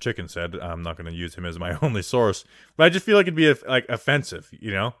Mr. Chicken said, I'm not going to use him as my only source, but I just feel like it'd be like offensive,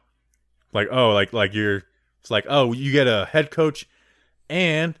 like, oh, like you're, it's like, oh, you get a head coach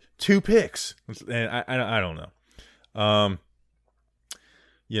and 2 picks, and I don't know,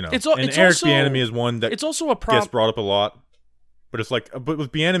 it's Eric also, Bieniemy is one that it's also a gets brought up a lot, but it's like, but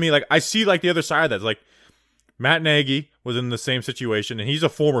with Bieniemy, like I see like the other side of that, it's like Matt Nagy was in the same situation, and he's a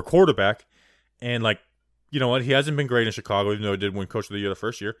former quarterback. And, like, you know what? He hasn't been great in Chicago, even though he did win Coach of the Year the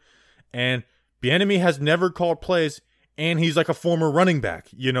first year. And Bieniemy has never called plays, and he's, like, a former running back.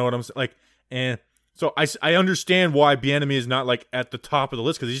 You know what I'm saying? Like, and so I understand why Bieniemy is not, like, at the top of the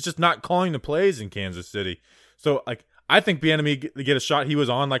list, because he's just not calling the plays in Kansas City. So, like, I think Bieniemy get a shot. He was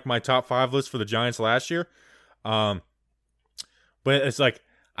on, like, my top 5 list for the Giants last year. But it's like,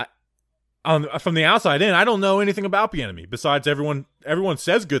 from the outside in, I don't know anything about Bieniemy, besides everyone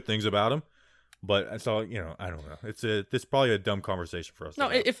says good things about him. But it's all, I don't know. It's probably a dumb conversation for us.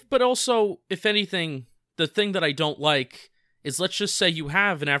 No, but also, if anything, the thing that I don't like is, let's just say you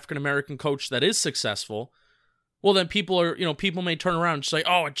have an African American coach that is successful. Well, then people may turn around and say,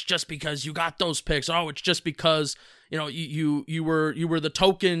 "Oh, it's just because you got those picks. Oh, it's just because you were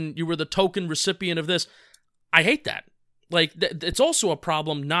the token recipient of this." I hate that. Like, it's also a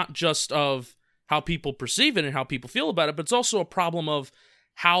problem not just of how people perceive it and how people feel about it, but it's also a problem of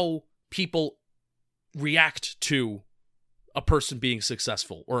how people react to a person being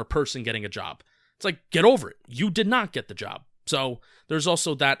successful or a person getting a job. It's like, get over it. You did not get the job. So there's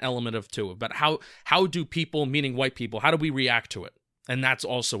also that element of too. But how do people, meaning white people, how do we react to it? And that's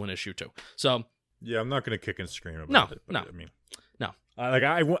also an issue too. So yeah, I'm not going to kick and scream about it. No. I mean, no.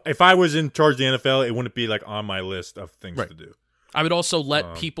 If I was in charge of the NFL, it wouldn't be like on my list of things to do. I would also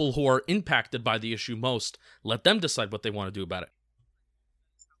let people who are impacted by the issue most, let them decide what they want to do about it.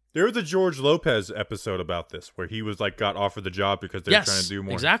 There was a George Lopez episode about this where he was like got offered the job because they were trying to do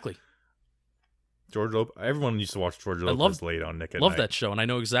more. Exactly. George Lopez. Everyone used to watch George Lopez late on Nick at Night. Love that show, and I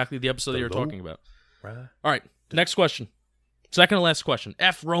know exactly the episode that you're talking about. All right, next question. Second to last question.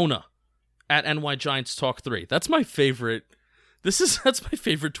 F. Rona at NY Giants Talk 3. That's my favorite. That's my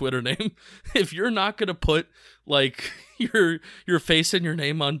favorite Twitter name. If you're not gonna put like your face and your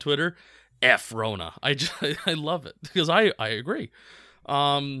name on Twitter, F. Rona. I love it because I agree.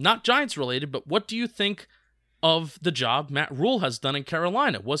 Not Giants related, but what do you think of the job Matt Rule has done in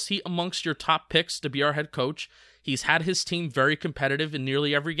Carolina? Was he amongst your top picks to be our head coach? He's had his team very competitive in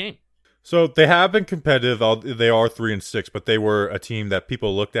nearly every game. So they have been competitive. They are 3-6, but they were a team that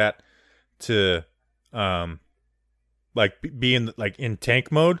people looked at to, like be in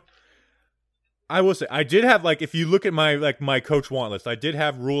tank mode. I will say I did have if you look at my coach want list, I did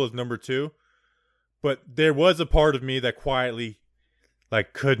have Rule as number 2, but there was a part of me that quietly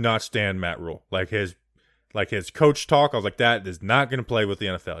could not stand Matt Rule. His coach talk, I was like, that is not going to play with the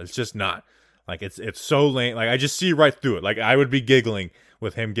NFL. It's just not. It's so lame. I just see right through it. I would be giggling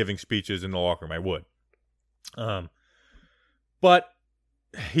with him giving speeches in the locker room. I would. But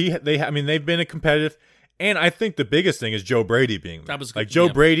they've been a competitive, and I think the biggest thing is Joe Brady being there. That was good. Joe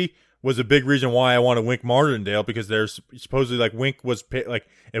Brady was a big reason why I wanted Wink Martindale, because there's supposedly like Wink was like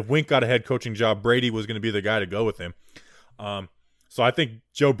if Wink got a head coaching job, Brady was going to be the guy to go with him. So I think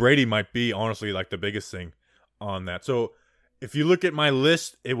Joe Brady might be honestly like the biggest thing on that. So if you look at my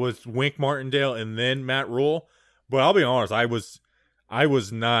list, it was Wink Martindale and then Matt Rule. But I'll be honest, I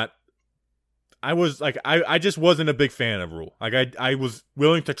just wasn't a big fan of Rule. Like I was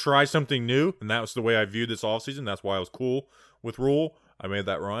willing to try something new, and that was the way I viewed this offseason. That's why I was cool with Rule. I made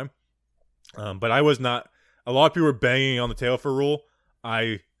that rhyme. But I was not. A lot of people were banging on the tail for Rule.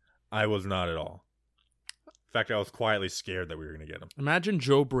 I was not at all. In fact, I was quietly scared that we were going to get him. Imagine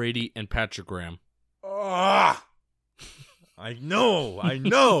Joe Brady and Patrick Graham. Ah, I know.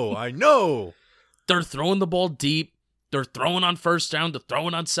 They're throwing the ball deep. They're throwing on first down. They're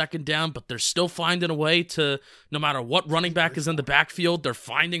throwing on second down, but they're still finding a way to, no matter what running back is in the backfield, they're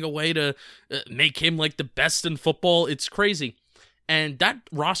finding a way to make him like the best in football. It's crazy. And that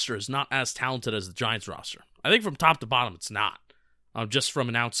roster is not as talented as the Giants roster. I think from top to bottom, it's not. Just from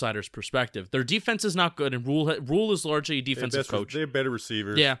an outsider's perspective. Their defense is not good, and Rule is largely a defensive coach. They have better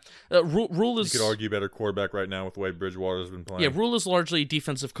receivers. Yeah. Rule is... You could argue better quarterback right now with the way Bridgewater's been playing. Yeah, Rule is largely a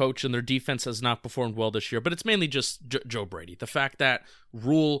defensive coach, and their defense has not performed well this year, but it's mainly just Joe Brady. The fact that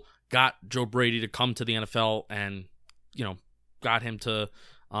Rule got Joe Brady to come to the NFL and, got him to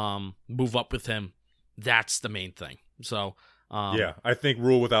move up with him, that's the main thing. So... yeah, I think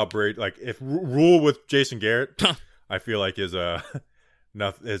Rule without Brady, like if Rule with Jason Garrett... I feel like is they're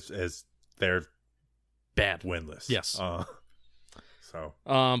bad winless. Yes. So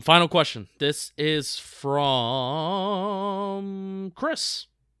final question. This is from Chris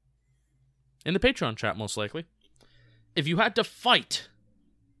in the Patreon chat, most likely. If you had to fight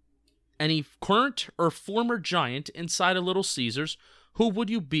any current or former Giant inside a Little Caesars, who would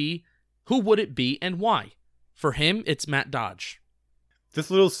it be, and why? For him, it's Matt Dodge.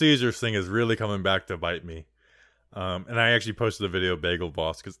 This Little Caesars thing is really coming back to bite me. And I actually posted a video of Bagel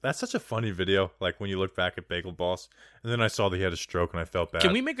Boss because that's such a funny video. Like when you look back at Bagel Boss, and then I saw that he had a stroke and I felt bad.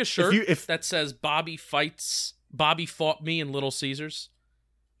 Can we make a shirt that says Bobby fought me in Little Caesars?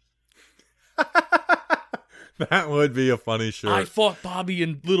 That would be a funny shirt. I fought Bobby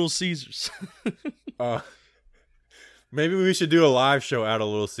in Little Caesars. Maybe we should do a live show out of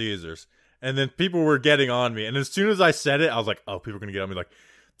Little Caesars. And then people were getting on me. And as soon as I said it, I was like, oh, people are going to get on me. Like,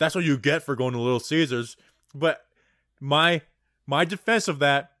 that's what you get for going to Little Caesars. But my defense of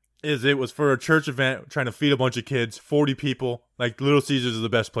that is it was for a church event trying to feed a bunch of kids, 40 people. Like, Little Caesars is the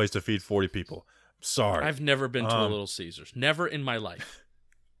best place to feed 40 people. Sorry. I've never been to a Little Caesars. Never in my life.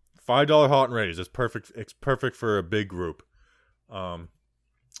 $5 hot and ready. It's perfect. It's perfect for a big group. But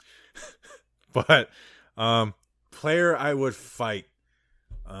player I would fight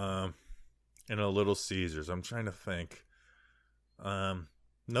in a Little Caesars. I'm trying to think.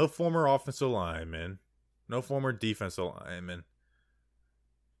 No former offensive lineman. No former defensive lineman.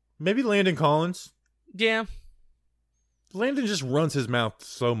 Maybe Landon Collins. Yeah. Landon just runs his mouth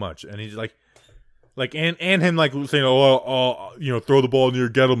so much, and he's like and him like saying, "Oh, throw the ball near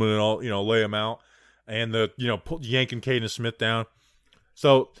Gettleman and I'll, lay him out," and the yanking Caden Smith down.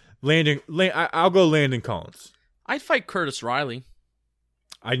 So I'll go Landon Collins. I'd fight Curtis Riley.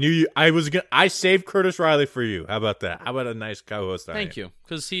 I knew you. I saved Curtis Riley for you. How about that? How about a nice co-host? Thank you,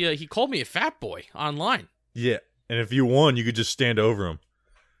 because he called me a fat boy online. Yeah, and if you won, you could just stand over him,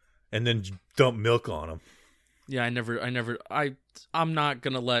 and then dump milk on him. Yeah, I'm not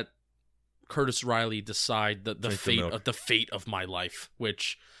gonna let Curtis Riley decide the fate of my life.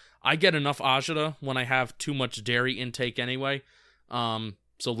 Which I get enough agita when I have too much dairy intake anyway. So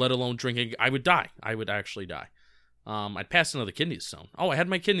let alone drinking, I would die. I would actually die. I'd pass another kidney stone. Oh, I had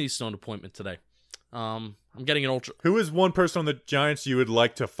my kidney stone appointment today. I'm getting an ultra. Who is one person on the Giants you would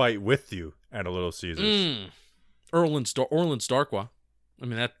like to fight with you at a Little Caesars? Orland Starqua. I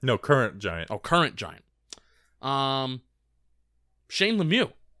mean that. No, current Giant. Oh, current Giant. Shane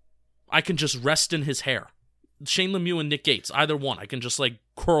Lemieux. I can just rest in his hair. Shane Lemieux and Nick Gates, either one. I can just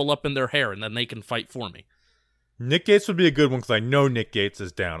curl up in their hair and then they can fight for me. Nick Gates would be a good one because I know Nick Gates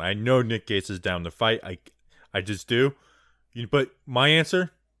is down. I know Nick Gates is down to fight. I just do. But my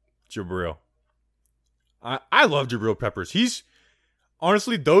answer, Jabril. I love Jabril Peppers. He's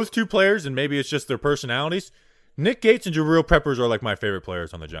honestly those two players, and maybe it's just their personalities. Nick Gates and Jabril Peppers are like my favorite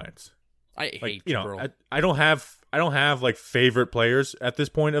players on the Giants. I hate Jabril. I don't have like favorite players at this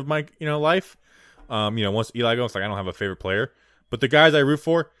point of my life. Once Eli goes, I don't have a favorite player. But the guys I root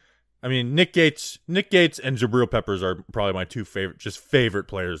for, I mean, Nick Gates and Jabril Peppers are probably my two favorite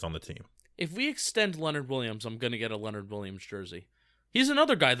players on the team. If we extend Leonard Williams, I'm going to get a Leonard Williams jersey. He's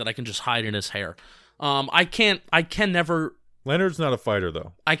another guy that I can just hide in his hair. I can never Leonard's not a fighter,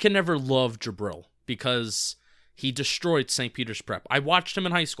 though. I can never love Jabril because he destroyed St. Peter's Prep. I watched him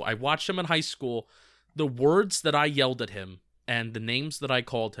in high school. The words that I yelled at him and the names that I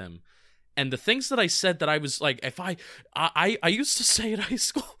called him and the things that I said that I was like, if I used to say in high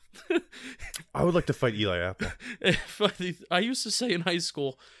school. I would like to fight Eli Apple. I used to say in high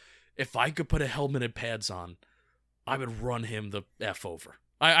school, if I could put a helmet and pads on, I would run him the F over.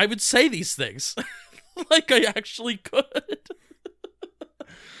 I would say these things like I actually could.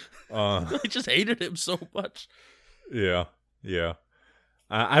 I just hated him so much. Yeah.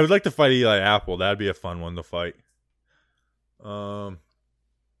 I would like to fight Eli Apple. That'd be a fun one to fight.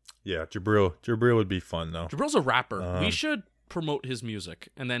 Yeah, Jabril would be fun, though. Jabril's a rapper. We should promote his music,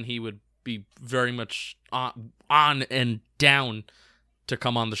 and then he would be very much on and down to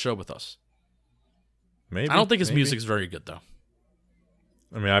come on the show with us. Maybe. I don't think his music's very good, though.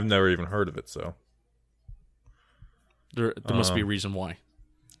 I mean, I've never even heard of it, so. There must be a reason why.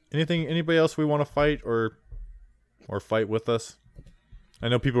 Anybody else we want to fight or fight with us? I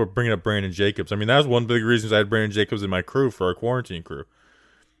know people are bringing up Brandon Jacobs. I mean, that was one of the big reasons I had Brandon Jacobs in my crew for our quarantine crew.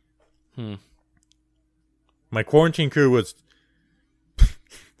 My quarantine crew was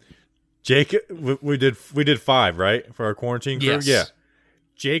Jacob. We did 5, right, for our quarantine crew. Yes. Yeah,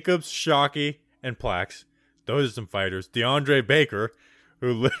 Jacobs, Shockey, and Plax. Those are some fighters. DeAndre Baker,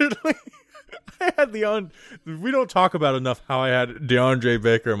 who literally I had we don't talk about enough how I had DeAndre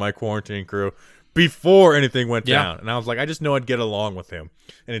Baker in my quarantine crew before anything went down. And I was like, I just know I'd get along with him.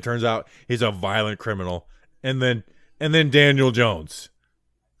 And it turns out he's a violent criminal. And then Daniel Jones.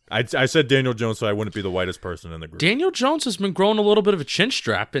 I said Daniel Jones so I wouldn't be the whitest person in the group. Daniel Jones has been growing a little bit of a chin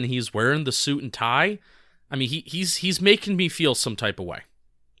strap, and he's wearing the suit and tie. I mean, he's making me feel some type of way.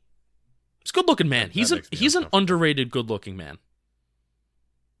 He's a good-looking man. He's an underrated good-looking man.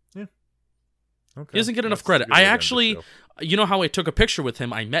 Yeah. Okay. He doesn't get enough credit. I actually, you know how I took a picture with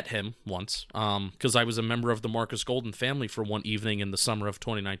him? I met him once because I was a member of the Marcus Golden family for one evening in the summer of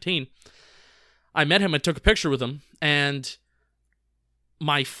 2019. I met him. I took a picture with him, and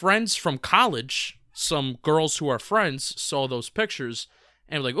my friends from college, some girls who are friends, saw those pictures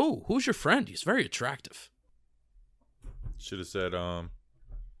and were like, "Oh, who's your friend? He's very attractive." Should have said, I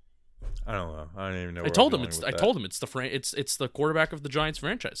don't know. I don't even know. I told him it's the quarterback of the Giants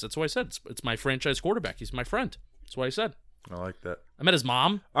franchise. That's what I said. It's my franchise quarterback. He's my friend. That's what I said. I like that. I met his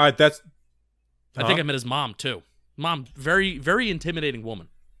mom. All right, I think I met his mom too. Mom, very, very intimidating woman.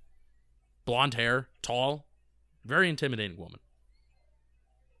 Blonde hair, tall, very intimidating woman.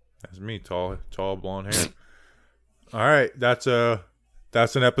 That's me, tall blonde hair. All right, that's an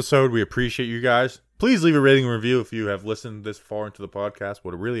episode. We appreciate you guys. Please leave a rating and review if you have listened this far into the podcast.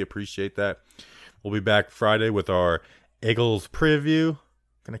 Would really appreciate that. We'll be back Friday with our Eagles preview.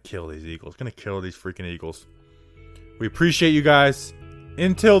 Gonna kill these Eagles. Gonna kill these freaking Eagles. We appreciate you guys.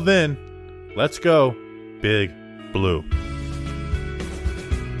 Until then, let's go Big Blue.